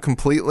them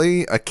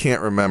completely. I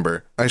can't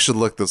remember. I should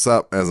look this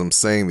up as I'm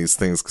saying these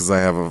things because I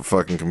have a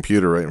fucking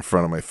computer right in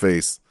front of my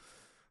face.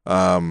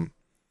 But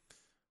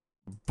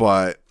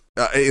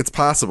it's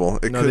possible.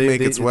 It could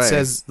make its way. It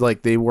says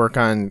like they work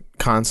on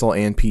console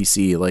and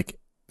PC. Like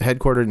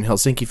headquartered in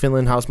Helsinki,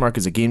 Finland, Housemarque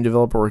is a game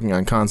developer working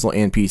on console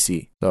and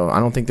PC. So I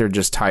don't think they're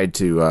just tied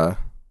to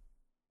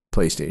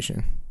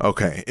PlayStation.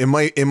 Okay, it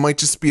might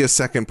just be a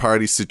second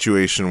party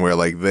situation where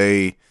like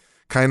they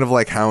kind of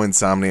like how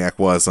Insomniac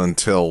was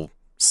until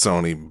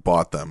Sony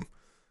bought them.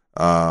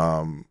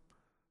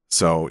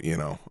 So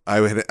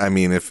I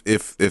mean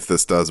if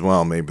this does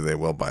well, maybe they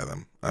will buy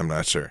them. I'm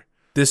not sure.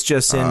 This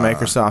just in,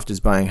 Microsoft is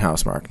buying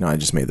Housemarque. No, I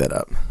just made that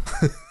up.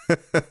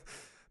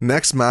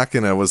 Next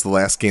Machina was the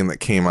last game that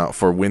came out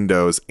for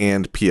Windows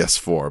and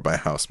PS4 by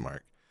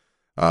Housemarque.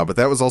 But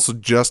that was also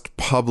just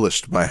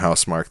published by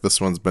Housemarque. This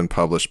one's been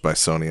published by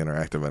Sony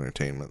Interactive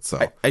Entertainment.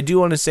 So I do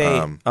want to say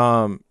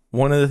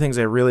one of the things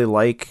I really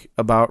like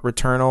about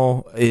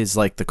Returnal is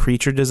like the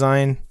creature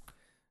design.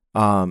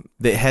 That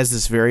has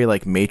this very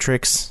like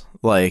Matrix,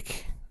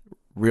 like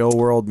real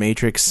world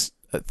Matrix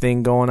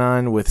thing going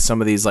on with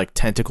some of these like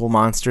tentacle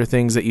monster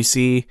things that you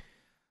see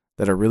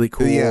that are really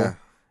cool and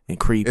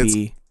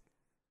creepy.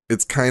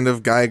 It's kind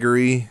of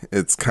Geigery.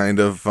 It's kind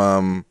of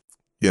and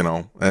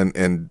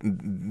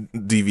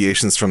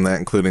deviations from that,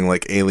 including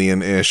like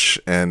Alien-ish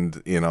and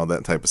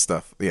that type of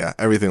stuff. Yeah,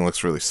 everything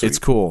looks really sweet. It's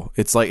cool.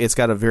 It's like it's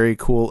got a very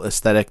cool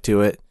aesthetic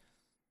to it.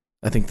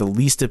 I think the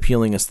least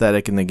appealing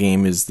aesthetic in the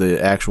game is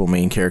the actual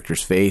main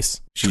character's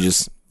face.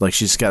 She's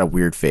just got a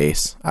weird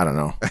face. I don't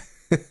know.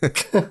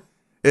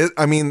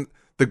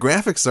 The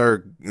graphics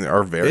are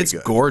very good. It's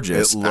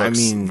gorgeous. It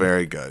looks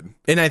very good.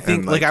 And I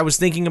think like I was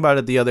thinking about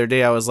it the other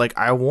day. I was like,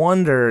 I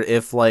wonder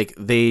if like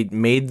they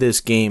made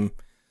this game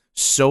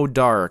so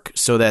dark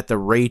so that the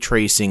ray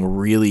tracing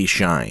really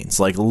shines.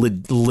 Like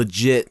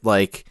legit,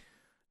 like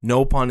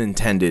no pun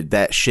intended,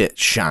 that shit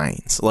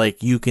shines.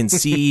 Like you can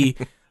see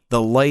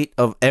the light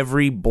of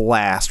every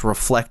blast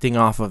reflecting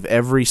off of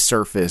every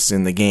surface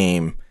in the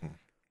game.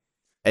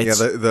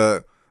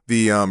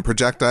 The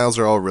projectiles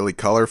are all really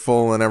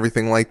colorful and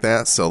everything like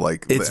that. So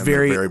like it's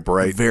very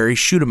bright, very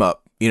shoot 'em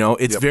up.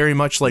 It's very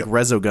much like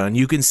Resogun.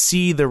 You can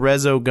see the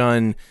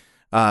Resogun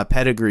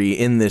pedigree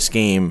in this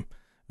game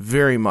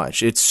very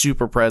much. It's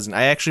super present.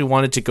 I actually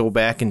wanted to go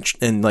back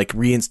and like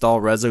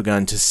reinstall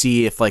Resogun to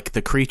see if like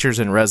the creatures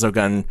in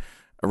Resogun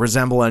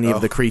resemble any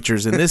of the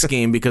creatures in this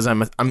game because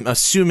I'm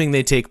assuming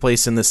they take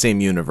place in the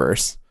same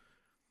universe.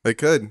 They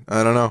could.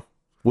 I don't know.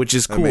 Which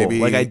is cool.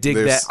 Like I dig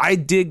that. I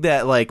dig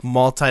that like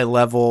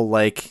multi-level,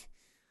 like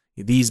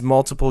these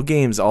multiple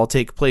games all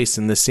take place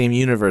in the same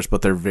universe,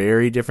 but they're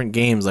very different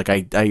games. Like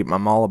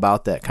I'm all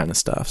about that kind of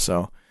stuff.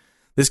 So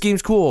this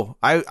game's cool.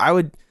 I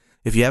would,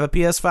 if you have a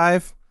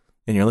PS5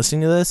 and you're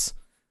listening to this,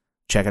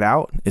 check it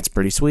out. It's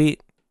pretty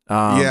sweet.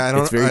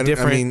 It's very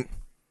different. I mean,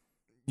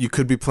 you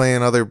could be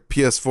playing other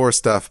PS4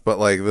 stuff, but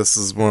like this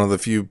is one of the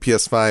few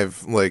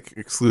PS5 like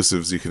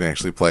exclusives you can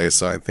actually play.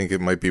 So I think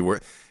it might be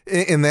worth.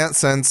 In that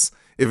sense,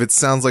 if it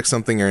sounds like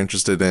something you're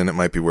interested in, it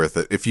might be worth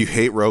it. If you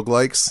hate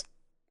roguelikes,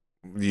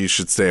 you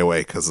should stay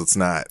away because it's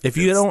not. If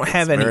you don't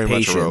have any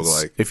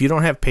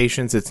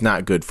patience, it's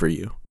not good for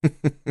you.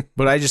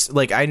 But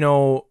I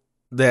know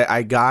that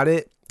I got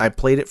it. I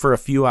played it for a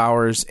few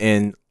hours,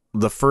 and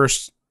the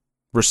first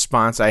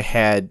response I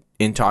had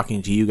in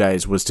talking to you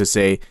guys was to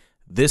say,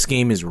 this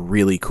game is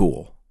really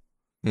cool.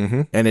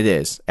 Mm-hmm. And it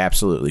is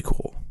absolutely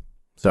cool.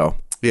 So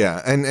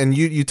yeah, and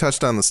you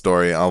touched on the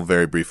story. I'll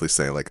very briefly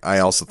say, like, I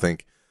also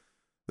think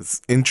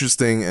it's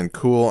interesting and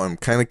cool. I'm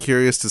kind of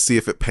curious to see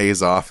if it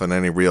pays off in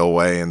any real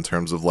way in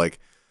terms of like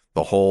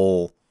the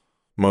whole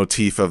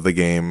motif of the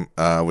game,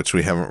 which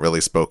we haven't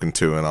really spoken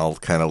to, and I'll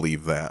kind of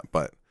leave that.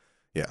 But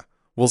yeah,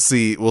 we'll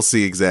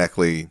see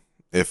exactly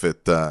if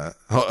it.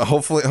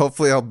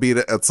 Hopefully, I'll beat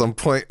it at some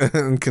point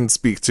and can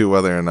speak to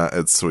whether or not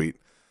it's sweet.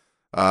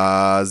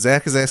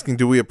 Zach is asking,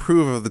 do we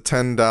approve of the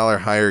 $10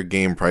 higher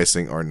game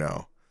pricing or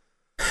no?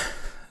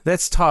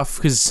 That's tough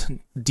because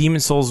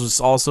Demon's Souls was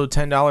also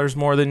 $10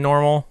 more than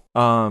normal.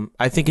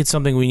 I think it's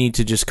something we need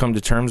to just come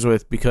to terms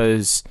with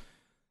because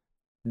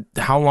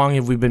how long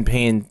have we been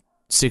paying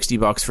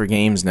 $60 for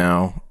games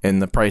now and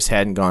the price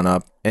hadn't gone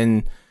up?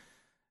 And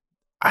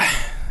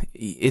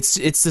it's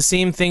the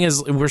same thing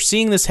as we're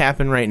seeing this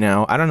happen right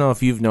now. I don't know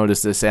if you've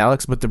noticed this,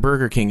 Alex, but the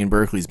Burger King in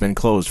Berkeley's been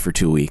closed for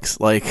 2 weeks.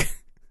 Like,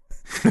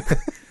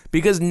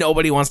 because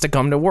nobody wants to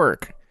come to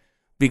work.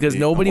 Because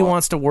nobody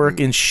wants to work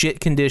in shit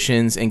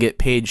conditions and get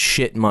paid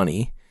shit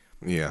money.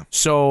 Yeah.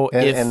 So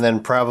and then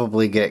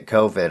probably get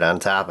COVID on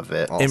top of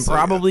it.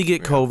 Also,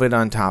 get COVID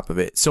on top of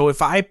it. So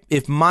if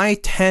my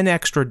 $10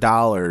 extra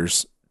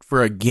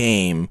for a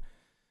game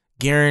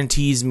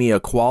guarantees me a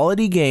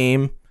quality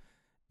game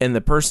and the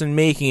person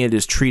making it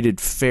is treated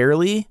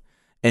fairly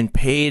and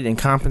paid and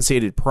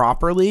compensated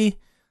properly,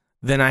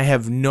 then I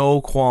have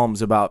no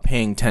qualms about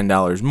paying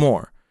 $10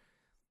 more.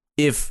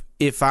 If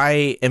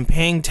I am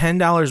paying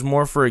 $10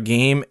 more for a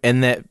game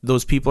and that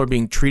those people are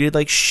being treated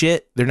like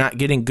shit, they're not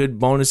getting good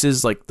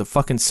bonuses like the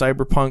fucking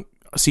Cyberpunk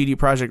CD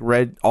Projekt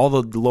Red, all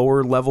the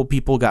lower level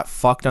people got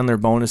fucked on their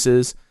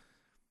bonuses.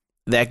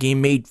 That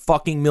game made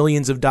fucking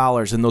millions of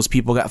dollars, and those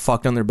people got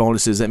fucked on their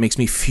bonuses. That makes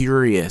me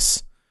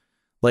furious.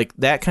 Like,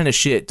 that kind of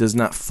shit does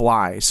not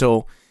fly.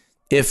 So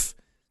if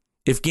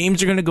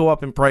games are going to go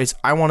up in price,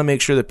 I want to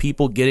make sure the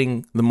people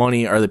getting the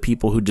money are the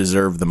people who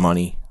deserve the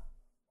money.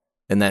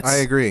 And I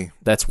agree.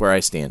 That's where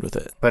I stand with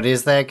it. But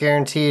is that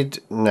guaranteed?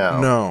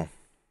 No.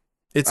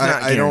 It's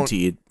not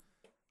guaranteed.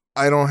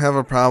 I don't have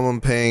a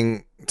problem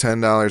paying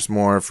 $10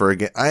 more for a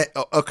game.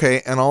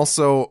 Okay, and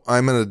also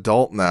I'm an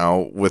adult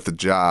now with a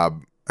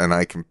job, and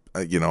I can,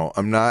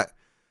 I'm not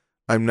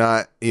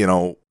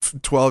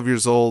 12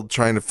 years old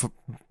trying to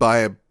buy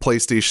a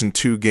PlayStation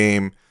 2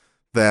 game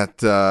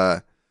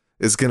that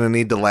is going to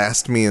need to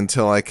last me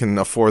until I can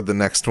afford the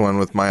next one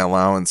with my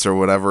allowance or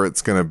whatever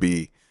it's going to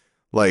be.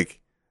 Like,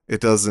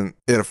 it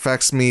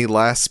affects me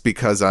less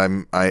because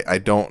I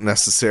don't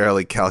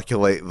necessarily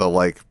calculate the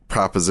like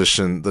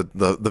proposition,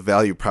 the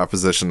value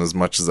proposition as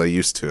much as I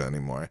used to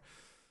anymore.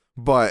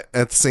 But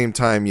at the same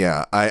time,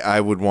 yeah, I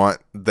would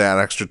want that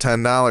extra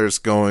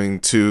 $10 going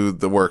to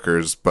the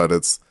workers, but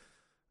it's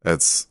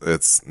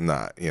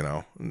not,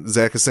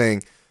 Zach is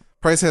saying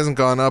price hasn't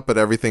gone up, but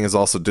everything is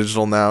also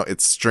digital now.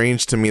 It's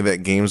strange to me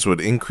that games would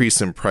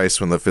increase in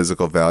price when the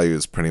physical value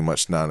is pretty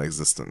much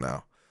non-existent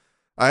now.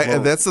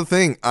 That's the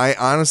thing. I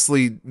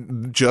honestly,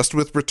 just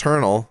with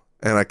Returnal,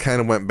 and I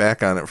kind of went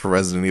back on it for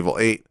Resident Evil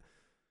 8,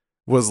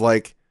 was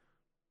like,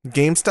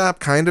 GameStop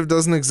kind of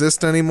doesn't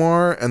exist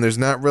anymore, and there's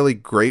not really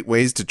great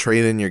ways to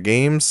trade in your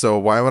games, so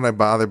why would I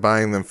bother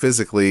buying them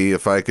physically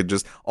if I could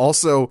just...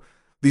 Also,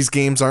 these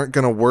games aren't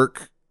going to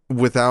work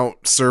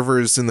without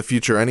servers in the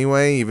future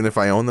anyway, even if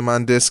I own them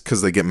on disc,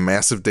 because they get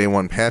massive day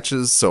one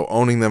patches, so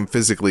owning them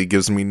physically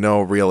gives me no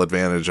real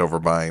advantage over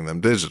buying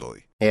them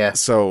digitally. Yeah.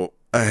 So...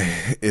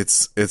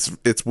 it's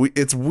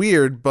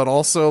weird, but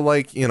also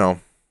like, it's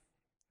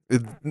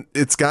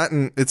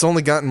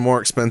only gotten more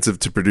expensive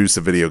to produce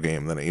a video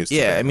game than it used to.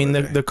 Yeah, I mean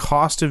the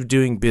cost of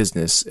doing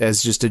business,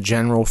 as just a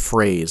general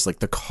phrase, like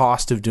the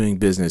cost of doing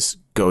business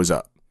goes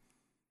up.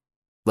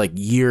 Like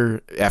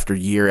year after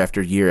year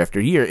after year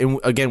after year. And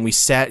again, we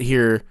sat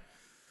here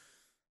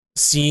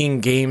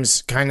seeing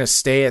games kind of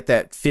stay at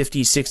that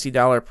 $50,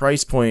 $60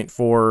 price point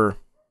for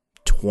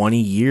 20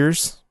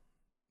 years.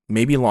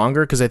 Maybe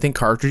longer, because I think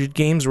cartridge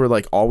games were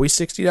like always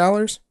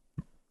 $60.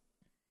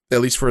 At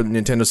least for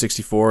Nintendo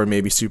 64 and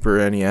maybe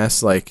Super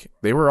NES, like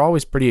they were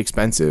always pretty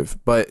expensive.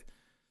 But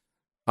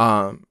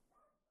I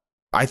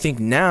think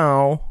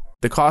now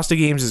the cost of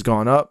games has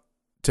gone up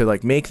to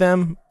like make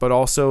them, but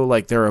also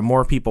like there are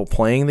more people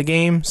playing the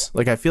games.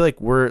 Like I feel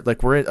like we're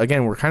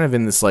kind of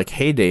in this like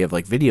heyday of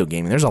like video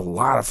gaming. There's a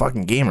lot of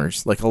fucking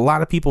gamers. Like a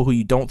lot of people who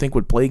you don't think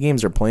would play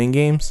games are playing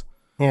games.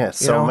 Yeah,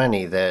 so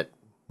many that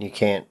you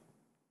can't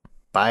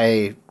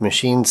buy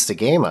machines to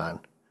game on.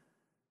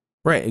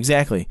 Right,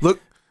 exactly.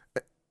 Look,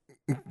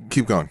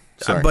 keep going.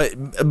 Sorry.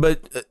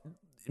 But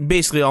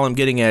basically all I'm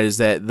getting at is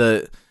that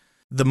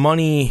the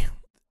money,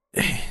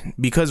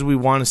 because we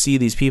want to see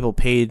these people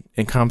paid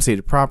and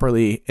compensated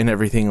properly and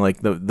everything,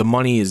 like the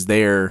money is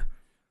there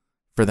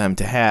for them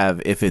to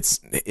have if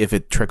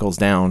it trickles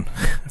down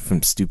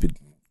from stupid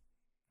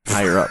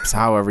higher ups,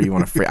 however you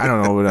want to phrase. I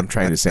don't know what I'm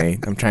trying to say.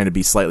 I'm trying to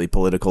be slightly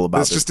political about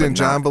this. That's just in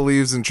John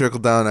believes in trickle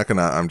down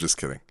economics. I'm just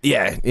kidding.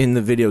 Yeah, in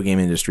the video game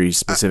industry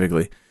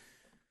specifically.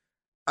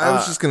 I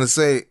was just going to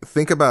say,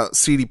 think about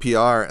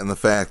CDPR and the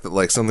fact that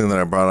like something that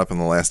I brought up in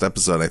the last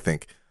episode, I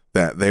think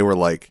that they were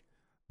like,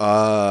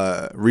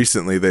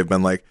 recently they've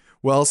been like,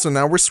 well, so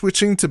now we're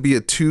switching to be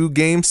a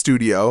 2-game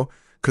studio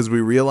because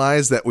we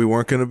realized that we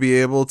weren't going to be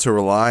able to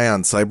rely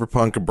on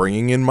Cyberpunk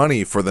bringing in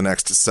money for the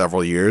next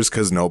several years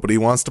because nobody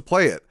wants to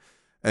play it.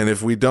 And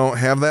if we don't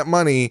have that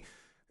money,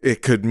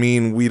 it could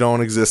mean we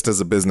don't exist as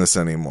a business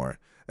anymore.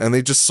 And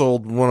they just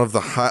sold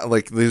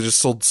they just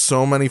sold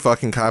so many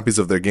fucking copies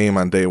of their game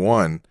on day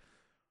one.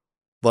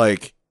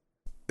 Like,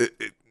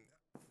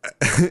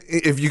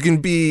 if you can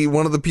be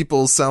one of the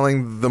people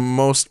selling the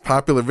most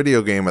popular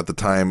video game at the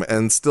time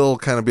and still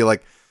kind of be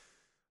like,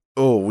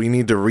 oh, we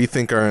need to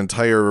rethink our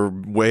entire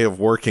way of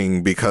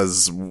working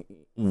because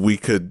we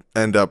could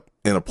end up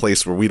in a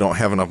place where we don't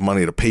have enough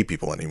money to pay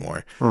people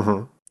anymore.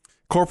 Mm-hmm.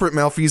 Corporate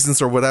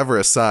malfeasance or whatever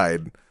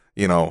aside,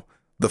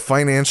 the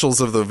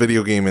financials of the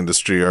video game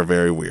industry are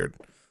very weird.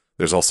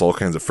 There's also all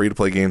kinds of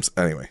free-to-play games.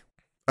 Anyway,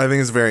 I think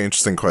it's a very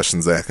interesting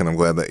question, Zach, and I'm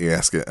glad that you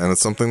ask it. And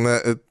it's something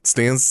that it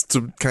stands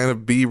to kind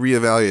of be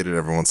reevaluated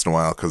every once in a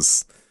while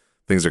because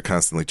things are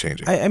constantly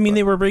changing. I mean,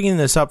 they were bringing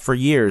this up for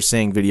years,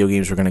 saying video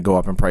games were going to go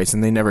up in price,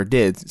 and they never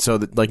did. So,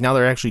 now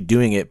they're actually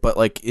doing it.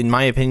 But, in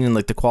my opinion,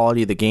 the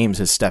quality of the games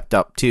has stepped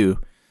up, too.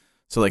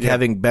 So,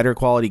 having better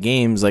quality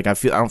games, I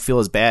don't feel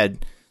as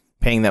bad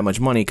paying that much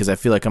money because I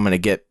feel like I'm going to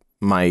get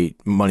my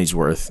money's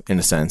worth, in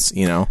a sense,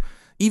 Even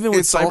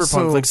with It's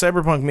Cyberpunk, also-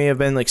 Cyberpunk may have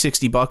been,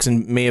 $60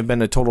 and may have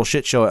been a total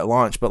shit show at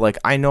launch, but,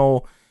 I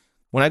know...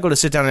 When I go to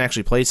sit down and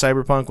actually play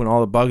Cyberpunk, when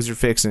all the bugs are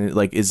fixed and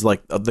it is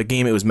the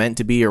game it was meant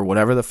to be or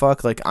whatever the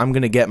fuck, I'm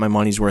gonna get my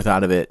money's worth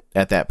out of it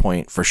at that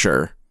point for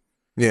sure.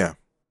 Yeah.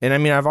 And I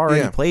mean, I've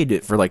already played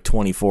it for like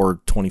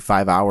 24,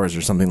 25 hours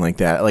or something like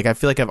that. Like, I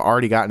feel like I've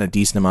already gotten a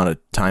decent amount of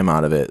time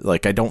out of it.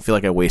 Like, I don't feel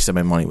like I wasted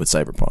my money with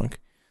Cyberpunk.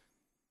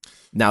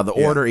 Now, The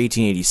Order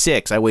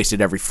 1886, I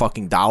wasted every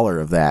fucking dollar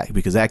of that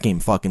because that game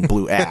fucking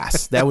blew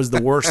ass. That was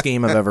the worst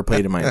game I've ever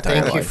played in my entire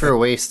life. Thank you for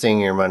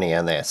wasting your money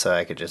on that so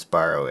I could just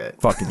borrow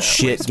it. Fucking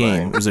shit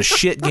game. It was a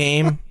shit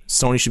game.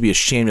 Sony should be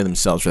ashamed of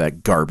themselves for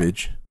that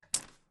garbage.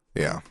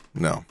 Yeah,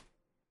 no.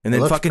 And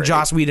then fucking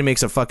Joss Whedon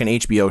makes a fucking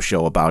HBO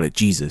show about it.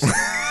 Jesus.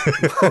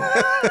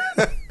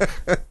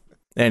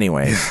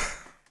 Anyway.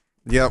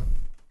 Yep.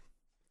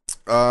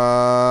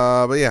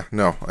 But yeah,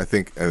 no, I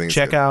think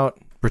check out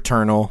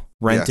Returnal.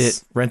 Rent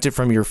it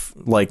from your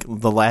like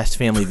the last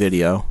Family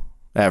Video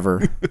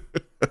ever,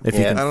 if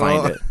you can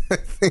find it. I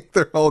think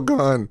they're all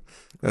gone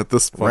at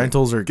this point.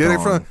 Rentals are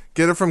gone.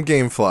 Get it from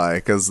GameFly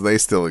because they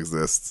still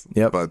exist.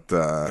 Yep. But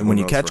and when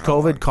you catch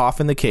COVID,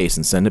 cough in the case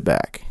and send it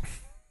back.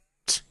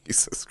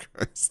 Jesus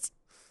Christ.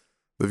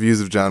 The views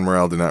of John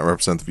Morrell do not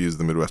represent the views of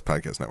the Midwest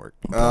Podcast Network.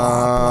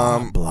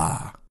 Blah,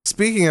 blah.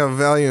 Speaking of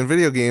value in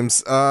video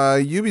games,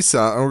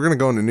 Ubisoft, and we're going to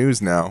go into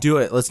news now. Do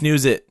it. Let's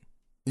news it.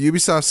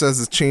 Ubisoft says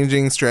it's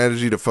changing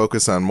strategy to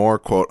focus on more,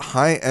 quote,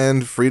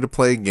 high-end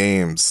free-to-play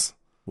games.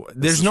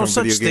 There's no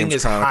such thing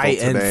as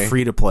high-end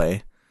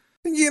free-to-play.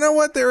 You know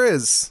what? There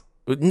is.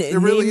 There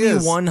really is.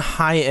 Name me one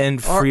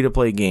high-end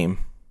free-to-play game.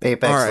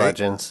 Apex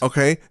Legends.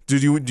 Okay. Do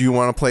you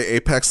want to play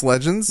Apex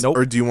Legends? Nope.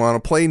 Or do you want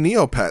to play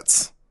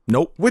Neopets?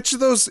 Nope. Which of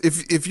those,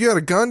 if you had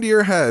a gun to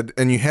your head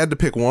and you had to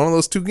pick one of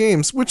those two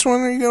games, which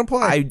one are you going to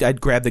play?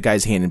 I'd grab the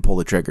guy's hand and pull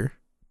the trigger.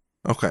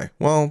 Okay.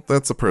 Well,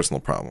 that's a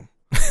personal problem.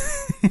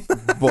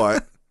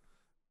 But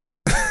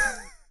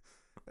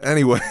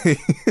anyway,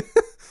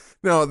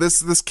 no,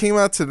 this came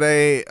out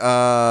today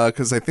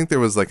because I think there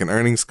was like an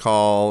earnings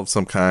call of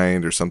some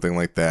kind or something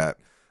like that.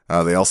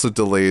 They also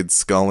delayed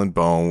Skull and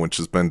Bone, which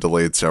has been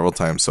delayed several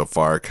times so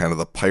far, kind of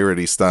the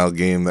piratey style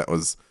game that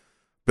was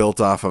built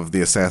off of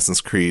the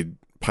Assassin's Creed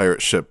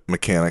pirate ship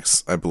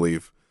mechanics, I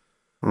believe.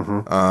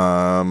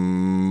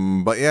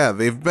 Mm-hmm. But yeah,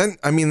 they've been,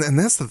 I mean, and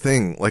that's the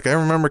thing. Like, I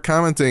remember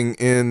commenting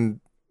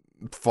in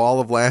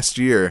fall of last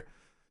year,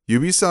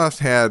 Ubisoft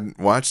had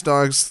Watch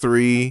Dogs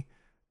 3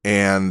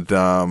 and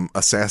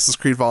Assassin's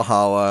Creed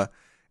Valhalla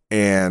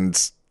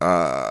and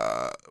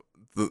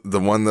the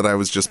one that I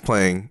was just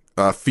playing,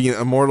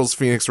 Immortals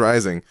Phoenix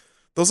Rising.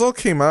 Those all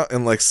came out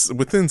in like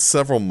within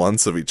several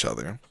months of each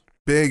other.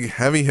 Big,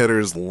 heavy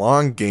hitters,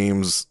 long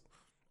games,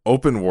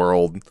 open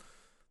world,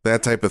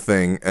 that type of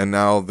thing. And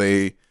now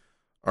they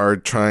are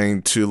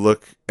trying to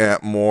look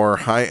at more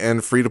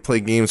high-end free-to-play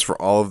games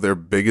for all of their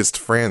biggest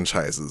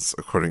franchises,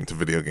 according to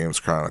Video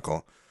Games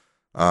Chronicle.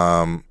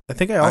 I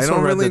think I also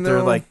read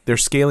that they're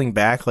scaling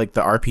back like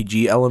the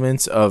RPG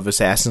elements of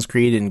Assassin's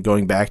Creed and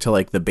going back to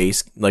like the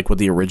base, like what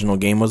the original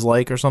game was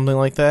like or something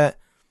like that.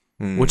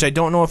 Which I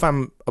don't know if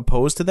I'm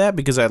opposed to that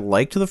because I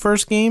liked the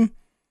first game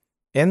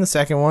and the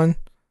second one.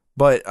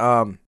 But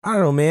I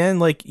don't know, man.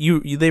 Like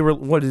they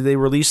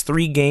release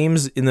 3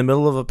 games in the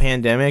middle of a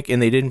pandemic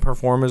and they didn't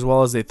perform as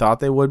well as they thought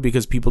they would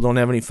because people don't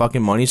have any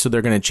fucking money, so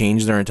they're going to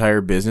change their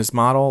entire business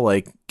model.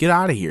 Like, get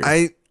out of here.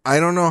 I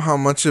don't know how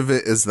much of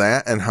it is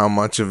that and how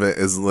much of it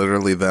is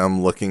literally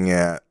them looking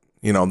at,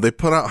 you know, they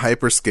put out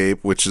Hyperscape,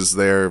 which is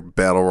their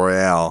battle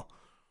royale,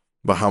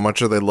 but how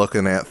much are they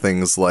looking at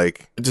things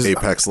like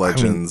Apex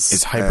Legends?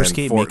 Is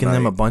Hyperscape making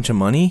them a bunch of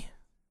money?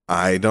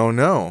 I don't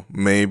know.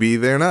 Maybe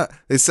they're not.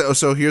 They say,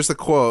 so here's the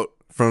quote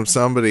from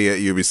somebody at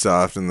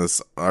Ubisoft in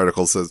this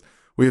article says,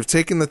 "We have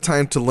taken the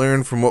time to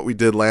learn from what we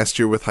did last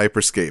year with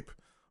Hyperscape.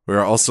 We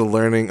are also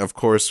learning, of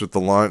course, with the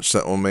launch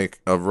that will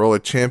make of Roller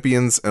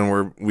Champions,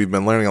 and we've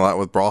been learning a lot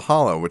with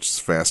Brawlhalla, which is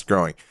fast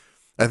growing.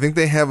 I think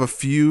they have a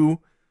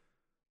few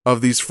of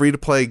these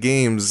free-to-play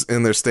games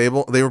in their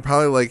stable. They were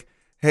probably like,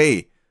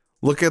 hey,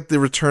 look at the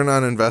return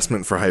on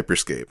investment for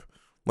Hyperscape.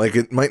 Like,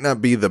 it might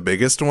not be the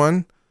biggest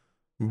one,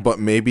 but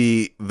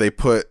maybe they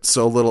put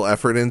so little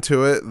effort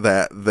into it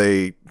that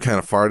they kind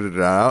of farted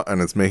it out, and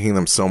it's making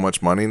them so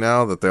much money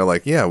now that they're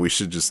like, yeah, we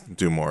should just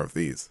do more of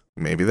these.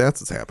 Maybe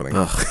that's what's happening."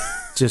 Ugh,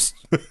 just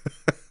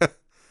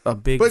a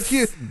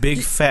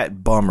big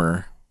fat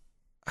bummer.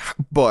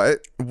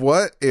 But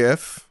what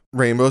if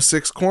Rainbow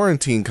Six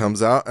Quarantine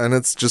comes out and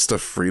it's just a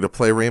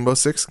free-to-play Rainbow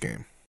Six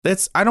game?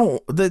 That's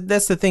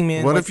the thing,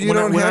 man. What if you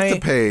don't have to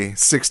pay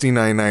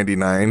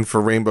 $69.99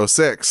 for Rainbow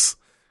Six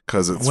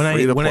because it's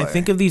free to play? When I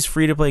think of these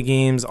free-to-play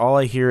games, all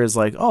I hear is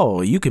like,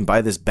 oh, you can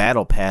buy this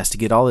battle pass to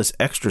get all this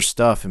extra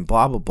stuff and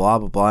blah, blah, blah,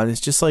 blah, blah. And it's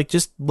just like,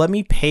 just let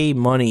me pay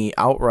money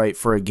outright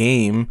for a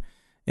game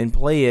and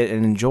play it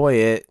and enjoy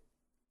it.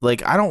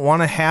 Like, I don't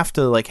want to have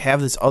to like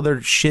have this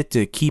other shit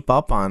to keep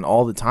up on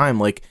all the time.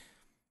 Like,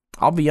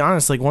 I'll be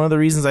honest, like one of the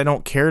reasons I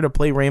don't care to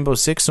play Rainbow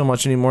Six so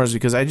much anymore is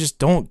because I just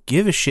don't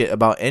give a shit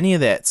about any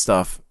of that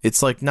stuff.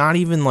 It's like not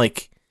even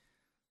like,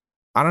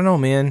 I don't know,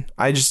 man.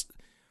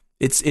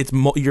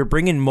 You're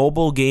bringing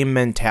mobile game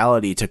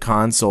mentality to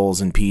consoles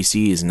and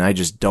PCs, and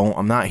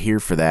I'm not here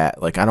for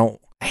that. Like, I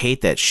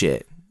hate that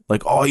shit.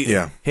 Like, oh,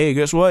 hey,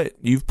 guess what?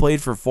 You've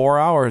played for 4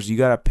 hours. You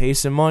got to pay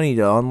some money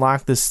to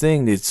unlock this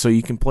thing so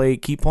you can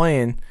keep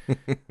playing.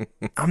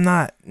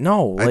 I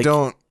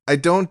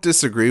don't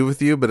disagree with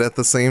you, but at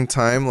the same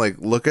time, like,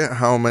 look at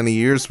how many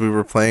years we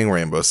were playing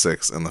Rainbow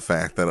Six and the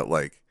fact that it,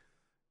 like,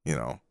 you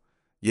know,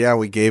 yeah,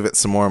 we gave it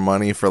some more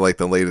money for, like,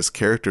 the latest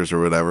characters or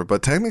whatever,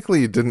 but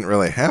technically you didn't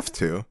really have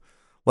to.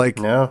 Like,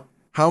 No.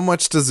 how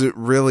much does it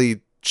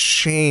really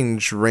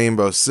change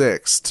Rainbow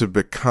Six to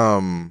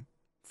become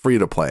free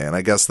to play? And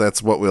I guess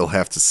that's what we'll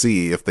have to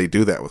see if they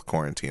do that with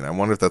Quarantine. I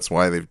wonder if that's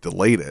why they've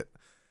delayed it,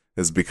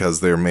 is because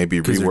they're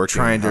maybe reworking they're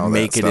trying to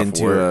make it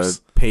into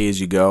works. a pay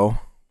as you go.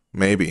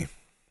 Maybe,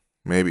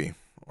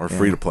 or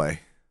free to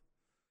play.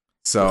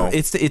 So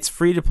it's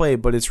free to play,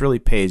 but it's really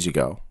pay as you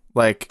go.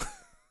 Like,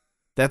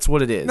 that's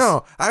what it is.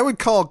 No, I would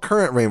call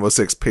current Rainbow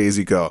Six pay as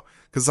you go,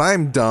 because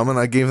I'm dumb and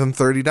I gave them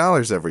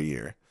 $30 every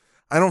year.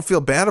 I don't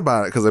feel bad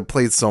about it because I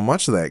played so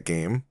much of that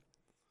game,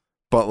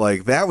 but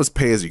like, that was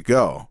pay as you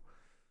go.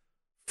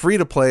 Free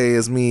to play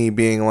is me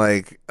being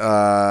like,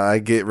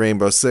 I get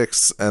Rainbow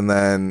Six, and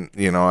then,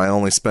 you know, I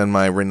only spend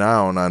my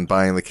renown on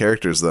buying the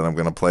characters that I'm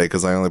going to play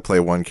because I only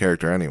play one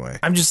character anyway.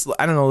 I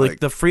don't know,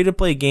 like the free to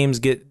play games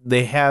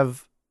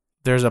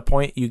there's a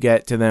point you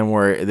get to them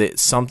where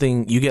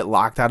you get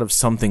locked out of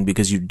something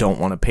because you don't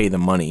want to pay the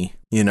money,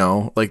 you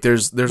know? Like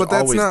there's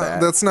always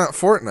that. That's not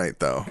Fortnite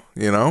though,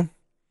 you know?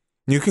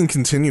 You can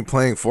continue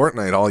playing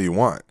Fortnite all you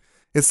want.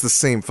 It's the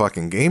same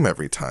fucking game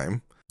every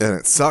time, and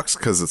it sucks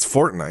because it's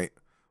Fortnite.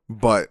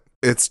 But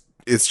it's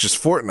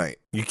just Fortnite.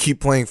 You keep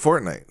playing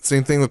Fortnite.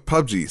 Same thing with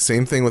PUBG.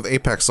 Same thing with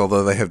Apex,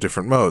 although they have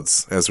different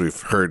modes, as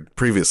we've heard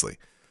previously.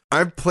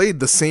 I've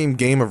played the same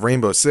game of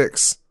Rainbow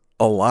Six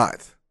a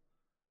lot,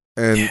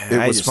 and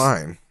it was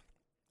fine.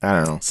 I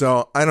don't know.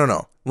 So, I don't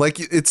know. Like,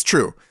 it's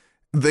true.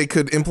 They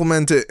could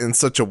implement it in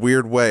such a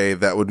weird way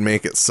that would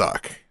make it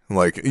suck.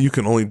 Like, you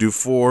can only do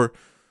 4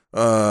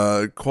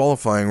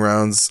 qualifying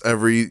rounds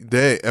every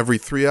day, every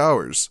 3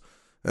 hours,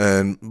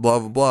 and blah,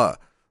 blah, blah.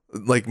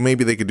 Like,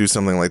 maybe they could do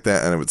something like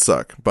that and it would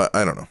suck, but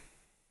I don't know.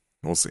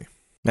 We'll see.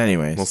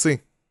 Anyways. We'll see.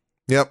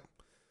 Yep.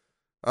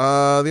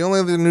 The only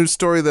other news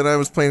story that I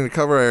was planning to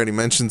cover, I already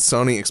mentioned.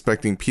 Sony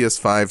expecting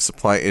PS5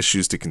 supply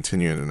issues to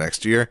continue into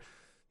next year.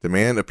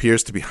 Demand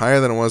appears to be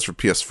higher than it was for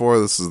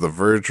PS4. This is The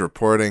Verge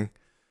reporting.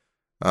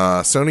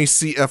 Sony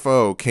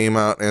CFO came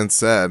out and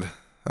said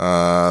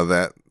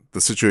that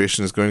the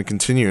situation is going to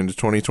continue into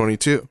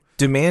 2022.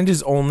 Demand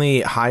is only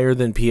higher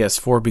than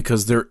PS4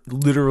 because there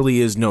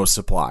literally is no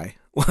supply.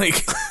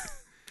 Like,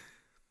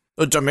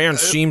 the demand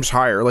seems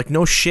higher. Like,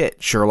 no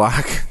shit,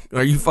 Sherlock.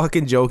 Are you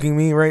fucking joking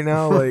me right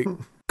now? Like,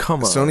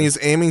 come on. Sony is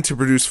aiming to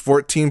produce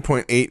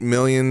 14.8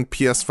 million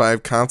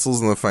PS5 consoles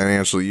in the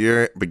financial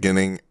year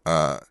beginning...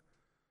 so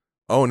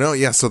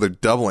they're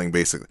doubling,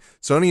 basically.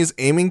 Sony is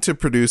aiming to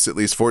produce at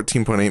least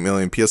 14.8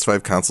 million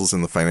PS5 consoles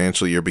in the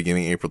financial year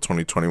beginning April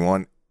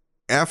 2021,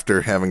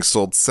 after having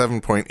sold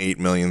 7.8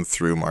 million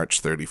through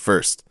March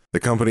 31st. The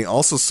company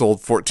also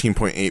sold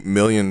 14.8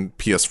 million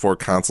PS4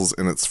 consoles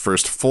in its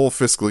first full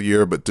fiscal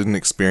year, but didn't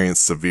experience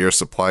severe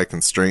supply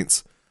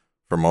constraints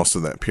for most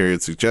of that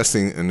period,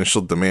 suggesting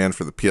initial demand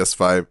for the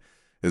PS5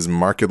 is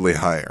markedly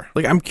higher.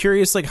 Like, I'm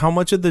curious, like, how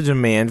much of the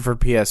demand for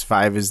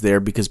PS5 is there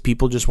because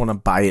people just want to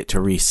buy it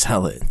to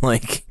resell it?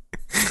 Like,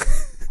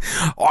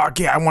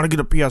 okay, I want to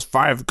get a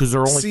PS5 because they're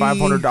only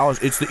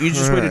 $500. It's the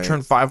easiest way to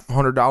turn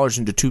 $500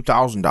 into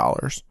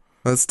 $2,000.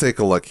 Let's take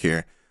a look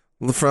here.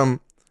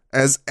 From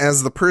as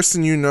the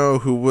person you know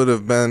who would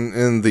have been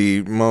in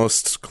the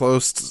most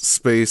close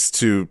space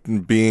to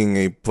being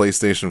a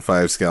PlayStation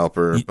 5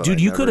 scalper, dude,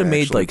 you could have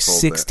made like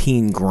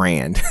 16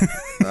 grand.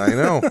 I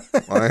know.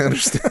 I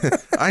understand.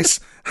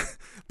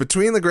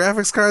 Between the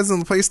graphics cards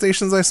and the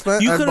PlayStations I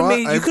spent, you could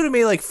have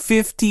made like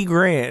 50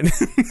 grand.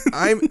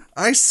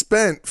 I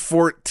spent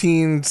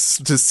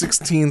 $14,000 to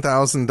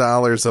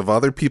 $16,000 of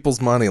other people's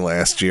money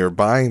last year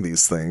buying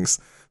these things.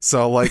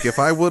 So, like, if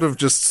I would have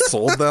just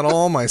sold that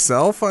all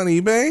myself on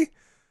eBay,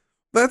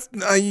 that's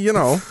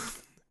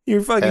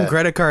your fucking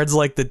credit card's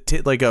like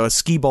like a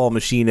skee ball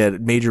machine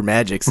at Major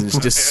Magics, and it's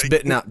just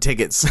spitting out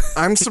tickets.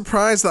 I'm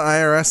surprised the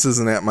IRS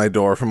isn't at my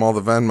door from all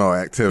the Venmo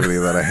activity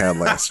that I had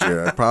last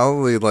year. I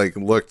probably looked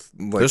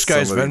like this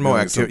guy's Venmo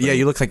activity. Yeah,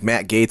 you look like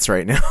Matt Gaetz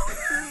right now.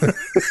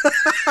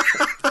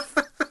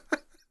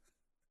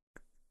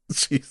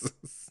 Jesus.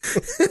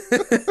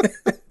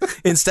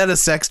 Instead of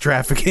sex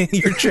trafficking,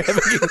 you're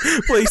trafficking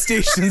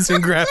PlayStations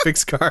and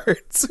graphics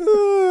cards.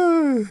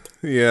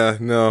 Yeah,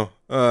 no.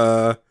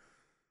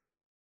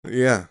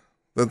 Yeah.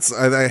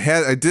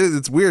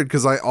 It's weird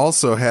because I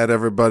also had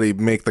everybody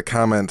make the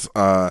comment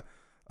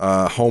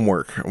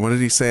homework. What did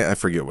he say? I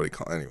forget what he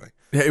called it. Anyway.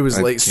 Yeah, it was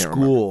like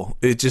school. Remember.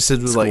 It just said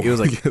it was like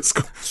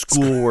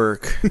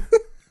schoolwork.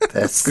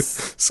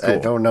 That's I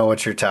don't know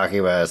what you're talking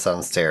about. It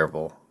sounds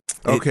terrible.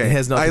 Okay. It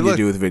has nothing to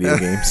do with video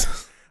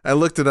games. I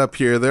looked it up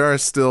here. There are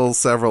still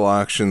several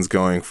auctions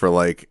going for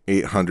like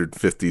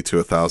 $850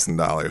 to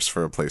 $1,000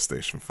 for a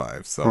PlayStation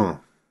 5. So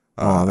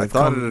I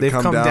thought they've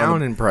come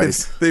down in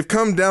price. They've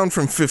come down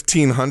from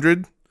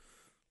 $1,500,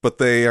 but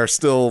they are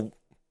still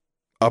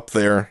up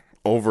there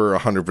over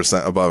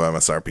 100% above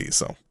MSRP.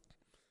 So,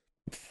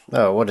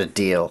 Oh, what a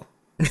deal.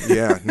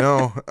 yeah,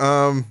 no,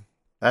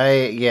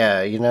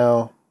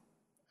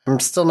 I'm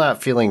still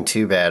not feeling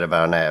too bad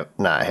about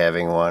not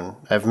having one.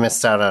 I've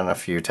missed out on a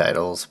few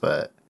titles,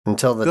 but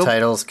until the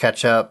titles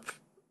catch up,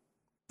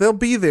 they'll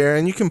be there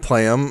and you can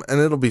play them and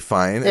it'll be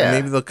fine. Yeah. And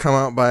maybe they'll come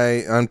out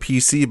on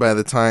PC by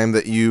the time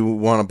that you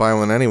want to buy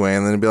one anyway.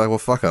 And then you'll be like, well,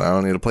 fuck it. I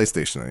don't need a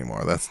PlayStation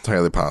anymore. That's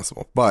entirely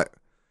possible. But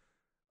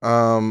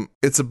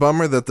it's a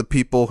bummer that the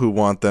people who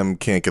want them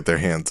can't get their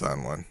hands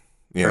on one.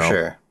 You know,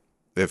 sure.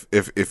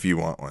 If you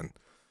want one.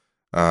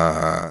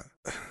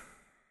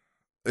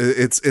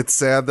 It's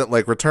sad that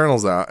like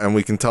Returnal's out and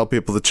we can tell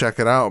people to check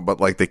it out, but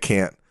like they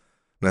can't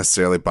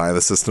necessarily buy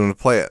the system to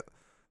play it.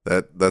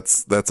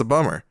 That's a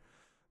bummer.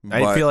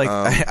 I feel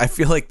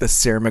like the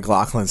Sarah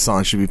McLachlan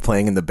song should be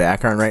playing in the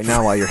background right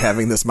now while you're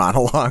having this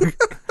monologue.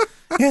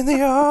 In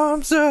the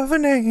arms of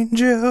an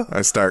angel.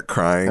 I start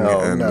crying. Oh,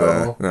 and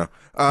no.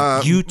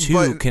 You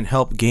too can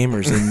help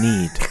gamers in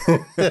need.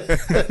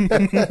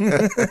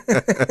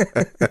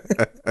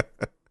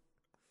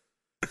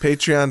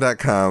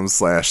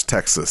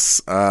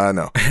 Patreon.com/Texas.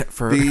 No.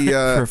 For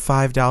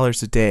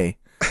 $5 a day,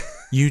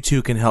 you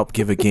too can help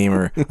give a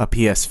gamer a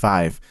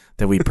PS5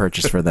 that we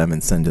purchase for them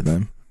and send to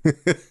them.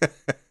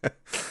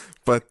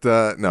 But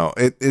no,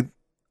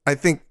 I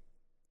think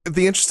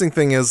the interesting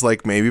thing is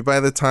like maybe by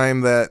the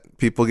time that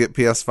people get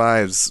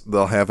PS5s,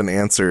 they'll have an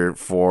answer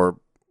for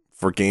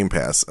Game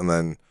Pass, and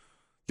then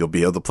you'll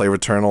be able to play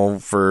Returnal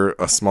for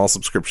a small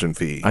subscription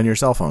fee On your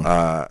cell phone.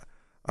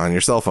 On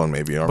your cell phone,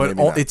 maybe, or but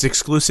maybe not. it's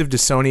exclusive to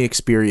Sony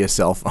Xperia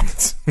cell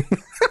phones.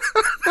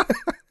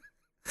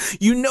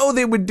 You know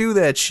they would do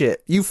that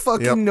shit. You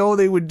fucking know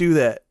they would do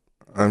that.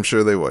 I'm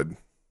sure they would.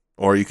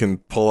 Or you can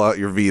pull out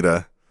your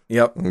Vita.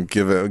 Yep. And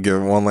give it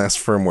one last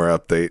firmware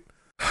update.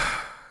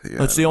 Yeah.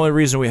 That's the only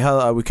reason we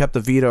kept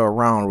the Vita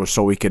around was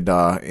so we could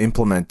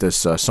implement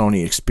this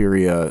Sony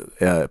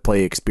Xperia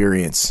Play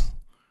experience.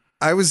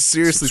 I was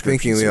seriously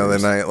thinking the other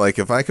night, like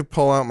if I could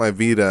pull out my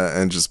Vita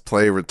and just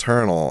play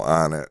Returnal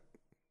on it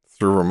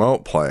through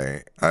remote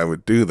play, I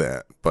would do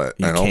that. But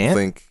I don't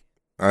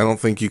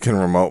think you can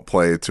remote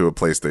play to a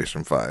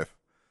PlayStation 5.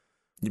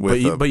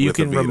 But you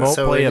can remote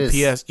play a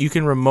PS. You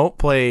can remote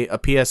play a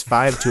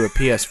PS5 to a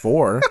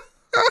PS4.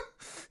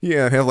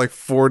 Yeah, have like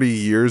 40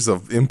 years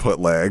of input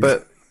lag.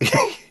 But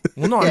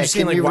well, no, I'm just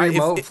saying, can you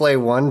remote play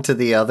one to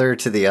the other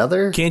to the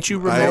other? Can't you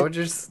remote?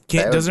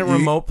 Doesn't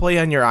remote play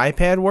on your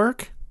iPad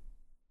work?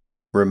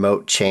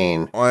 Remote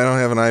chain. Well, I don't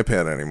have an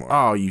iPad anymore.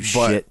 Oh, you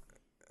shit!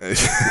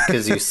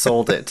 Because you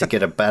sold it to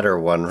get a better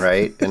one,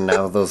 right? And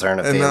now those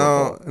aren't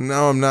available.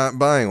 No, I'm not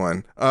buying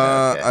one.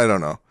 Okay. I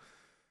don't know.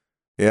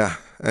 Yeah.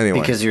 Anyway,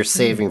 because you're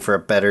saving for a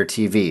better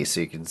TV, so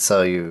you can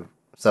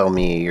sell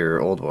me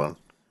your old one.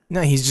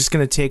 No, he's just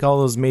going to take all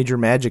those Major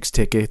Magics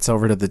tickets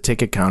over to the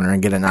ticket counter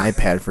and get an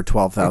iPad for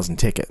 12,000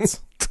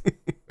 tickets.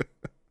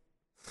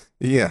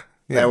 Yeah.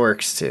 That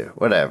works too.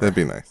 Whatever. That'd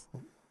be nice.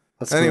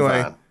 Let's move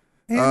on.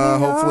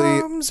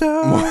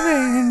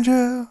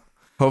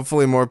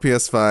 Hopefully more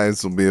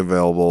PS5s will be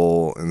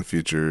available in the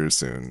future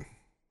soon.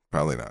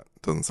 Probably not.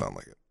 Doesn't sound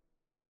like it.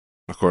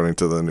 According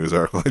to the news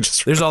article I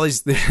just read.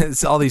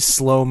 There's all these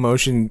slow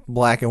motion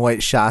black and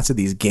white shots of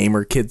these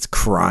gamer kids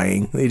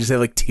crying. They just have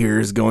like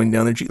tears going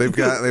down their cheeks. They've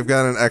got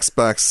an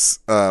Xbox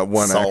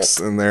One X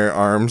in their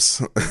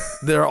arms.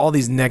 There are all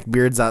these neck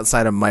beards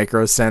outside of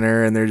Micro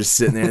Center, and they're just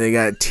sitting there. They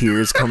got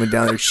tears coming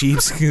down their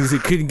cheeks because they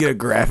couldn't get a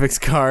graphics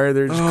card.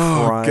 They're just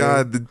crying. Oh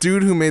God, the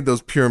dude who made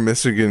those Pure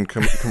Michigan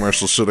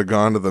commercials should have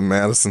gone to the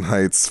Madison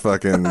Heights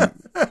fucking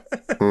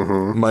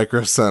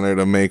Micro Center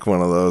to make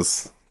one of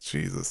those.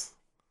 Jesus.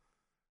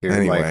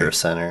 Pure Micro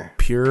Center.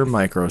 Pure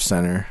Micro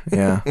Center.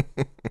 Yeah.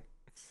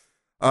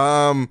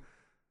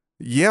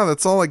 Yeah,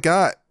 that's all I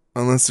got.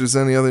 Unless there's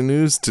any other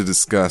news to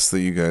discuss that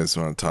you guys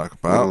want to talk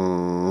about.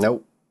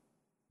 Nope.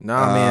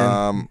 Nah,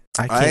 man.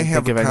 I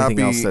can't think of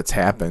anything else that's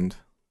happened.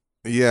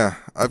 Yeah,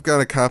 I've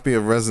got a copy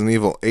of Resident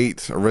Evil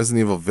 8, or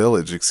Resident Evil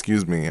Village,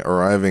 excuse me,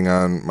 arriving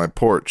on my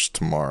porch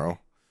tomorrow.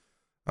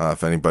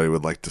 If anybody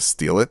would like to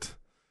steal it.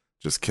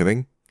 Just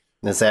kidding.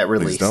 Is that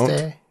release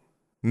day?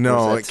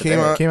 No, it came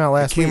out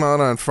last week. It came out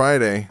on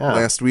Friday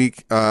last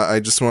week. I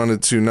just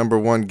wanted to, number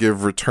one, give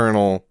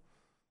Returnal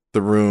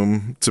the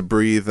room to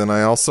breathe, and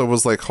I also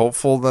was like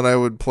hopeful that I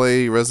would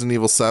play Resident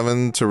Evil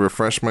 7 to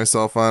refresh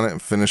myself on it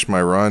and finish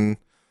my run,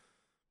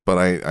 but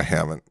I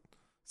haven't.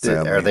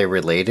 Sadly. Are they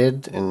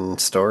related in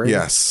story?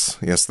 Yes,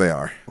 they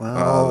are.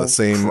 Well,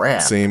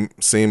 the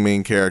same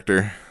main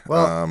character.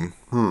 Well,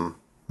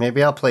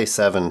 maybe I'll play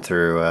 7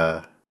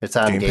 through. It's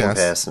on Game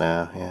Pass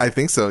now. Yeah. I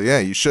think so. Yeah,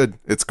 you should.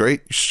 It's great.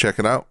 You should check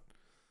it out.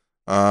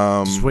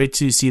 Just wait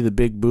till you see the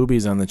big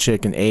boobies on the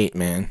chicken 8,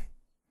 man.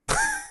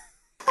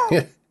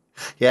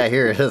 Yeah,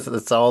 here it is.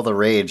 It's all the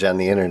rage on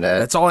the internet.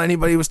 That's all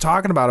anybody was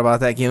talking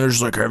about that game. They're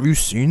just like, "Have you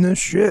seen this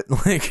shit?"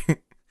 Like,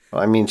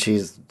 well, I mean,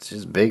 she's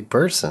a big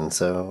person,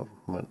 so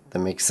that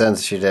makes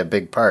sense. She'd have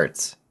big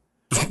parts.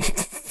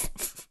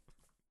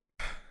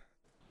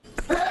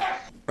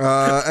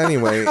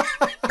 Anyway.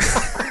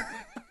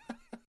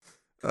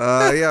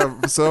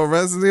 Yeah, so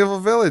Resident Evil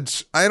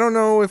Village. I don't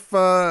know if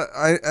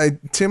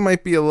Tim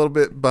might be a little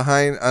bit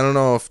behind. I don't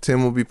know if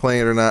Tim will be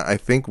playing it or not. I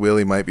think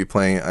Willie might be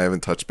playing it. I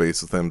haven't touched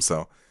base with him,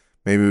 so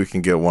maybe we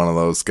can get one of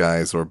those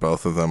guys or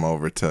both of them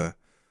over to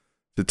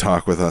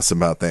talk with us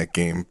about that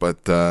game. But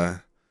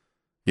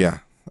yeah,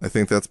 I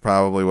think that's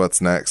probably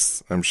what's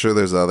next. I'm sure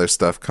there's other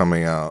stuff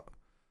coming out.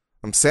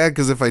 I'm sad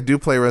because if I do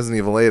play Resident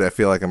Evil 8, I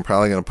feel like I'm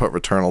probably going to put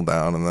Returnal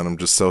down, and then I'm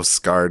just so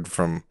scarred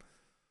from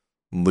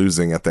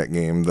losing at that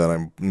game that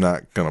I'm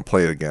not going to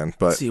play it again.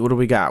 But Let's see, what do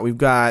we got? We've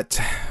got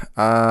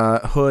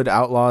Hood,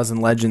 Outlaws,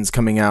 and Legends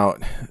coming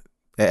out.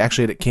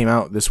 Actually, it came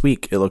out this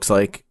week, it looks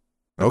like.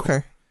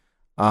 okay.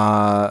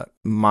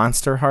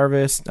 Monster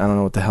Harvest. I don't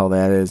know what the hell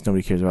that is.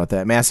 Nobody cares about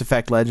that. Mass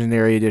Effect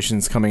Legendary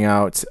Edition's coming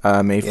out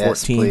May 14th.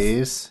 Yes,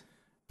 please.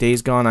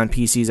 Days Gone on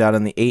PC's out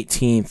on the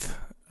 18th.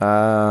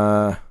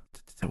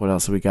 What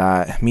else have we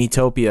got?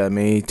 Miitopia,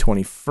 May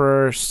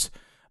 21st.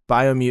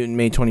 Biomutant,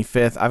 May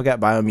 25th. I've got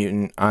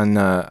Biomutant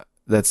on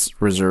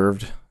that's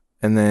reserved.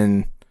 And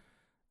then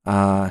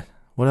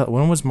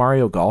when was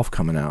Mario Golf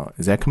coming out?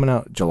 Is that coming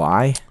out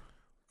July?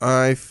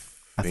 I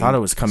thought it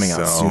was coming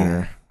out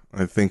sooner.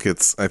 I think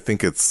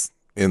it's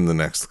in the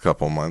next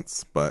couple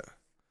months, but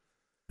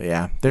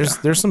yeah,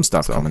 there's some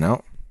stuff coming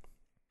out.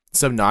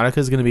 Subnautica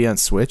is going to be on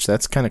Switch.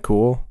 That's kind of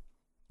cool.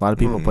 A lot of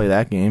people play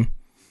that game.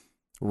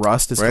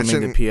 Rust is coming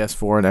to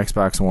PS4 and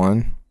Xbox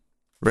One.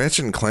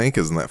 Ratchet and Clank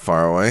isn't that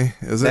far away,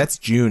 is it? That's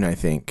June, I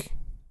think.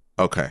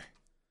 Okay.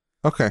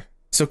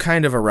 So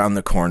kind of around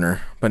the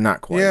corner, but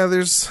not quite. Yeah,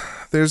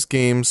 there's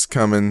games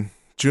coming.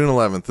 June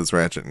 11th is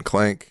Ratchet and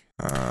Clank.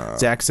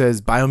 Zach says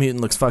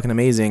Biomutant looks fucking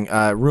amazing.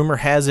 Rumor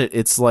has it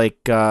it's like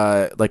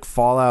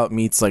Fallout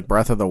meets like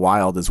Breath of the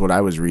Wild is what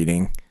I was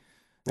reading.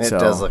 It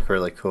does look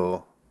really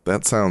cool.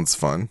 That sounds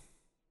fun.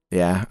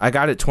 Yeah, I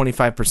got it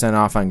 25%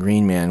 off on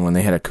Green Man when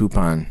they had a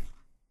coupon.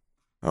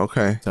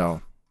 Okay.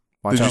 So,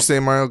 did you say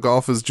Mario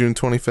Golf is June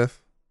 25th?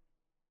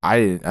 I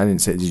didn't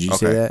say. Did you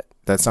say that?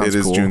 That sounds cool. It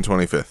is June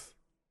 25th.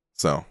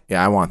 So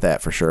yeah, I want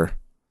that for sure.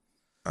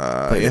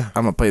 Yeah,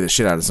 I'm gonna play the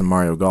shit out of some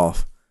Mario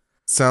Golf.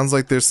 Sounds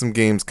like there's some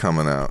games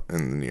coming out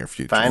in the near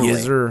future. Finally.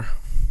 Yes, sir.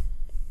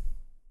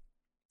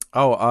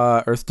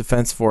 Oh, Earth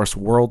Defense Force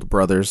World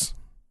Brothers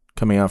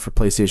coming out for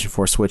PlayStation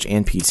 4, Switch,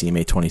 and PC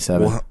May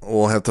 27th.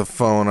 We'll have to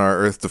phone our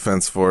Earth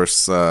Defense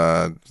Force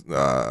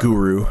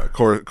guru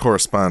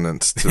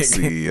correspondent to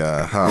see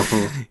how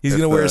he's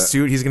gonna wear a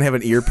suit. He's gonna have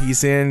an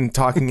earpiece in,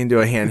 talking into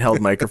a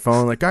handheld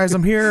microphone, like, "Guys,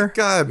 I'm here."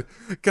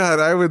 God,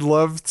 I would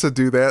love to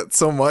do that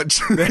so much.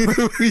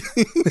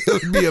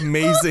 That would be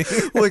amazing.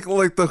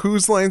 like the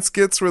Who's Line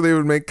skits where they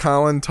would make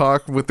Colin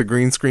talk with the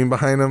green screen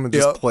behind him and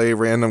just play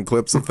random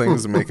clips of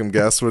things and make him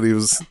guess what he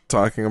was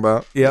talking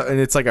about. Yeah, and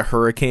it's like a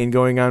hurricane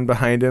going on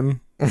behind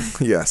him.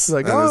 Yes,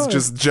 like, and it's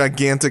just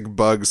gigantic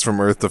bugs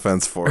from Earth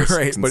Defense Force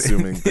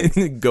consuming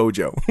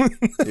Gojo.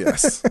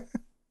 Yes.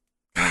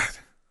 God.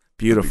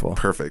 Beautiful.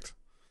 Perfect.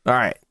 All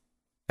right.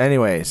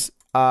 Anyways, if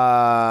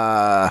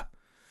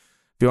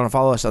you want to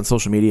follow us on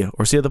social media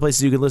or see other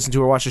places you can listen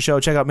to or watch the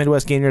show, check out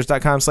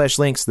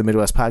MidwestGameNerds.com/links. The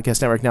Midwest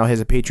Podcast Network now has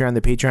a Patreon.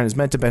 The Patreon is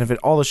meant to benefit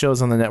all the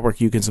shows on the network.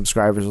 You can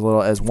subscribe for as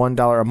little as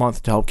 $1 a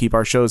month to help keep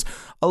our shows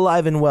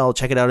alive and well.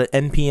 Check it out at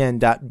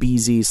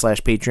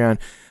npn.bz/Patreon.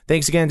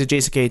 Thanks again to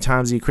Jason K,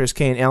 Tom Z, Chris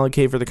K, and Alan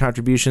K for the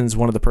contributions.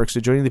 One of the perks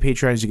of joining the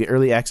Patreon is you get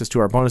early access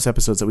to our bonus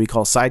episodes that we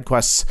call Side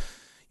Quests.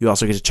 You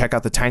also get to check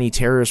out the Tiny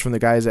Terrors from the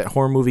guys at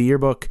Horror Movie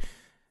Yearbook.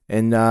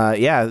 And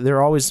yeah,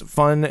 they're always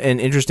fun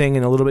and interesting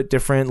and a little bit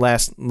different. I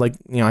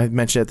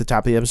mentioned at the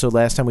top of the episode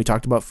last time we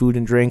talked about food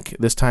and drink.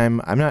 This time,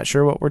 I'm not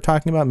sure what we're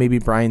talking about. Maybe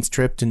Brian's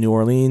trip to New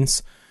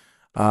Orleans.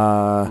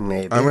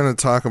 Maybe. I'm going to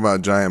talk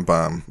about Giant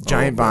Bomb.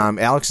 Giant Bomb.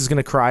 Alex is going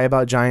to cry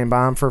about Giant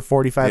Bomb for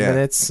 45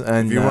 minutes.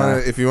 And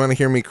if you want to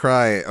hear me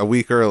cry a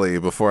week early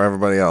before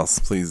everybody else,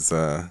 please. It's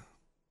going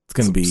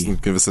to be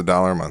give us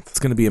 $1 a month. It's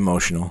going to be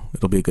emotional.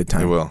 It'll be a good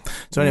time. It will.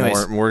 So,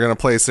 anyways, we're going to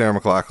play Sarah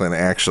McLachlan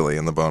actually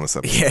in the bonus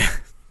episode. Yeah.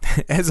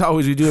 As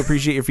always, we do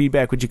appreciate your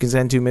feedback, which you can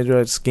send to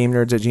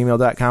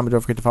MidwestGameNerds@gmail.com. And don't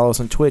forget to follow us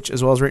on Twitch,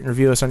 as well as rate and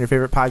review us on your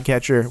favorite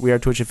podcatcher. We are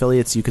Twitch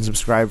affiliates. You can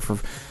subscribe for,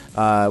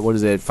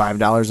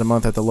 $5 a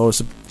month at the lowest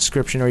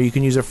subscription, or you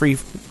can use a free,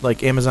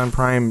 Amazon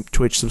Prime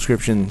Twitch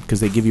subscription, because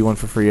they give you one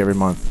for free every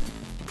month.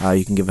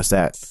 You can give us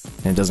that,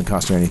 and it doesn't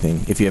cost you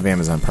anything if you have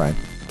Amazon Prime.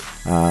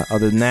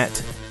 Other than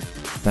that,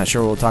 not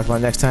sure what we'll talk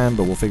about next time,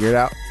 but we'll figure it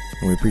out.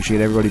 And we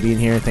appreciate everybody being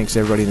here. Thanks to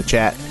everybody in the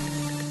chat,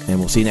 and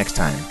we'll see you next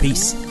time.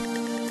 Peace.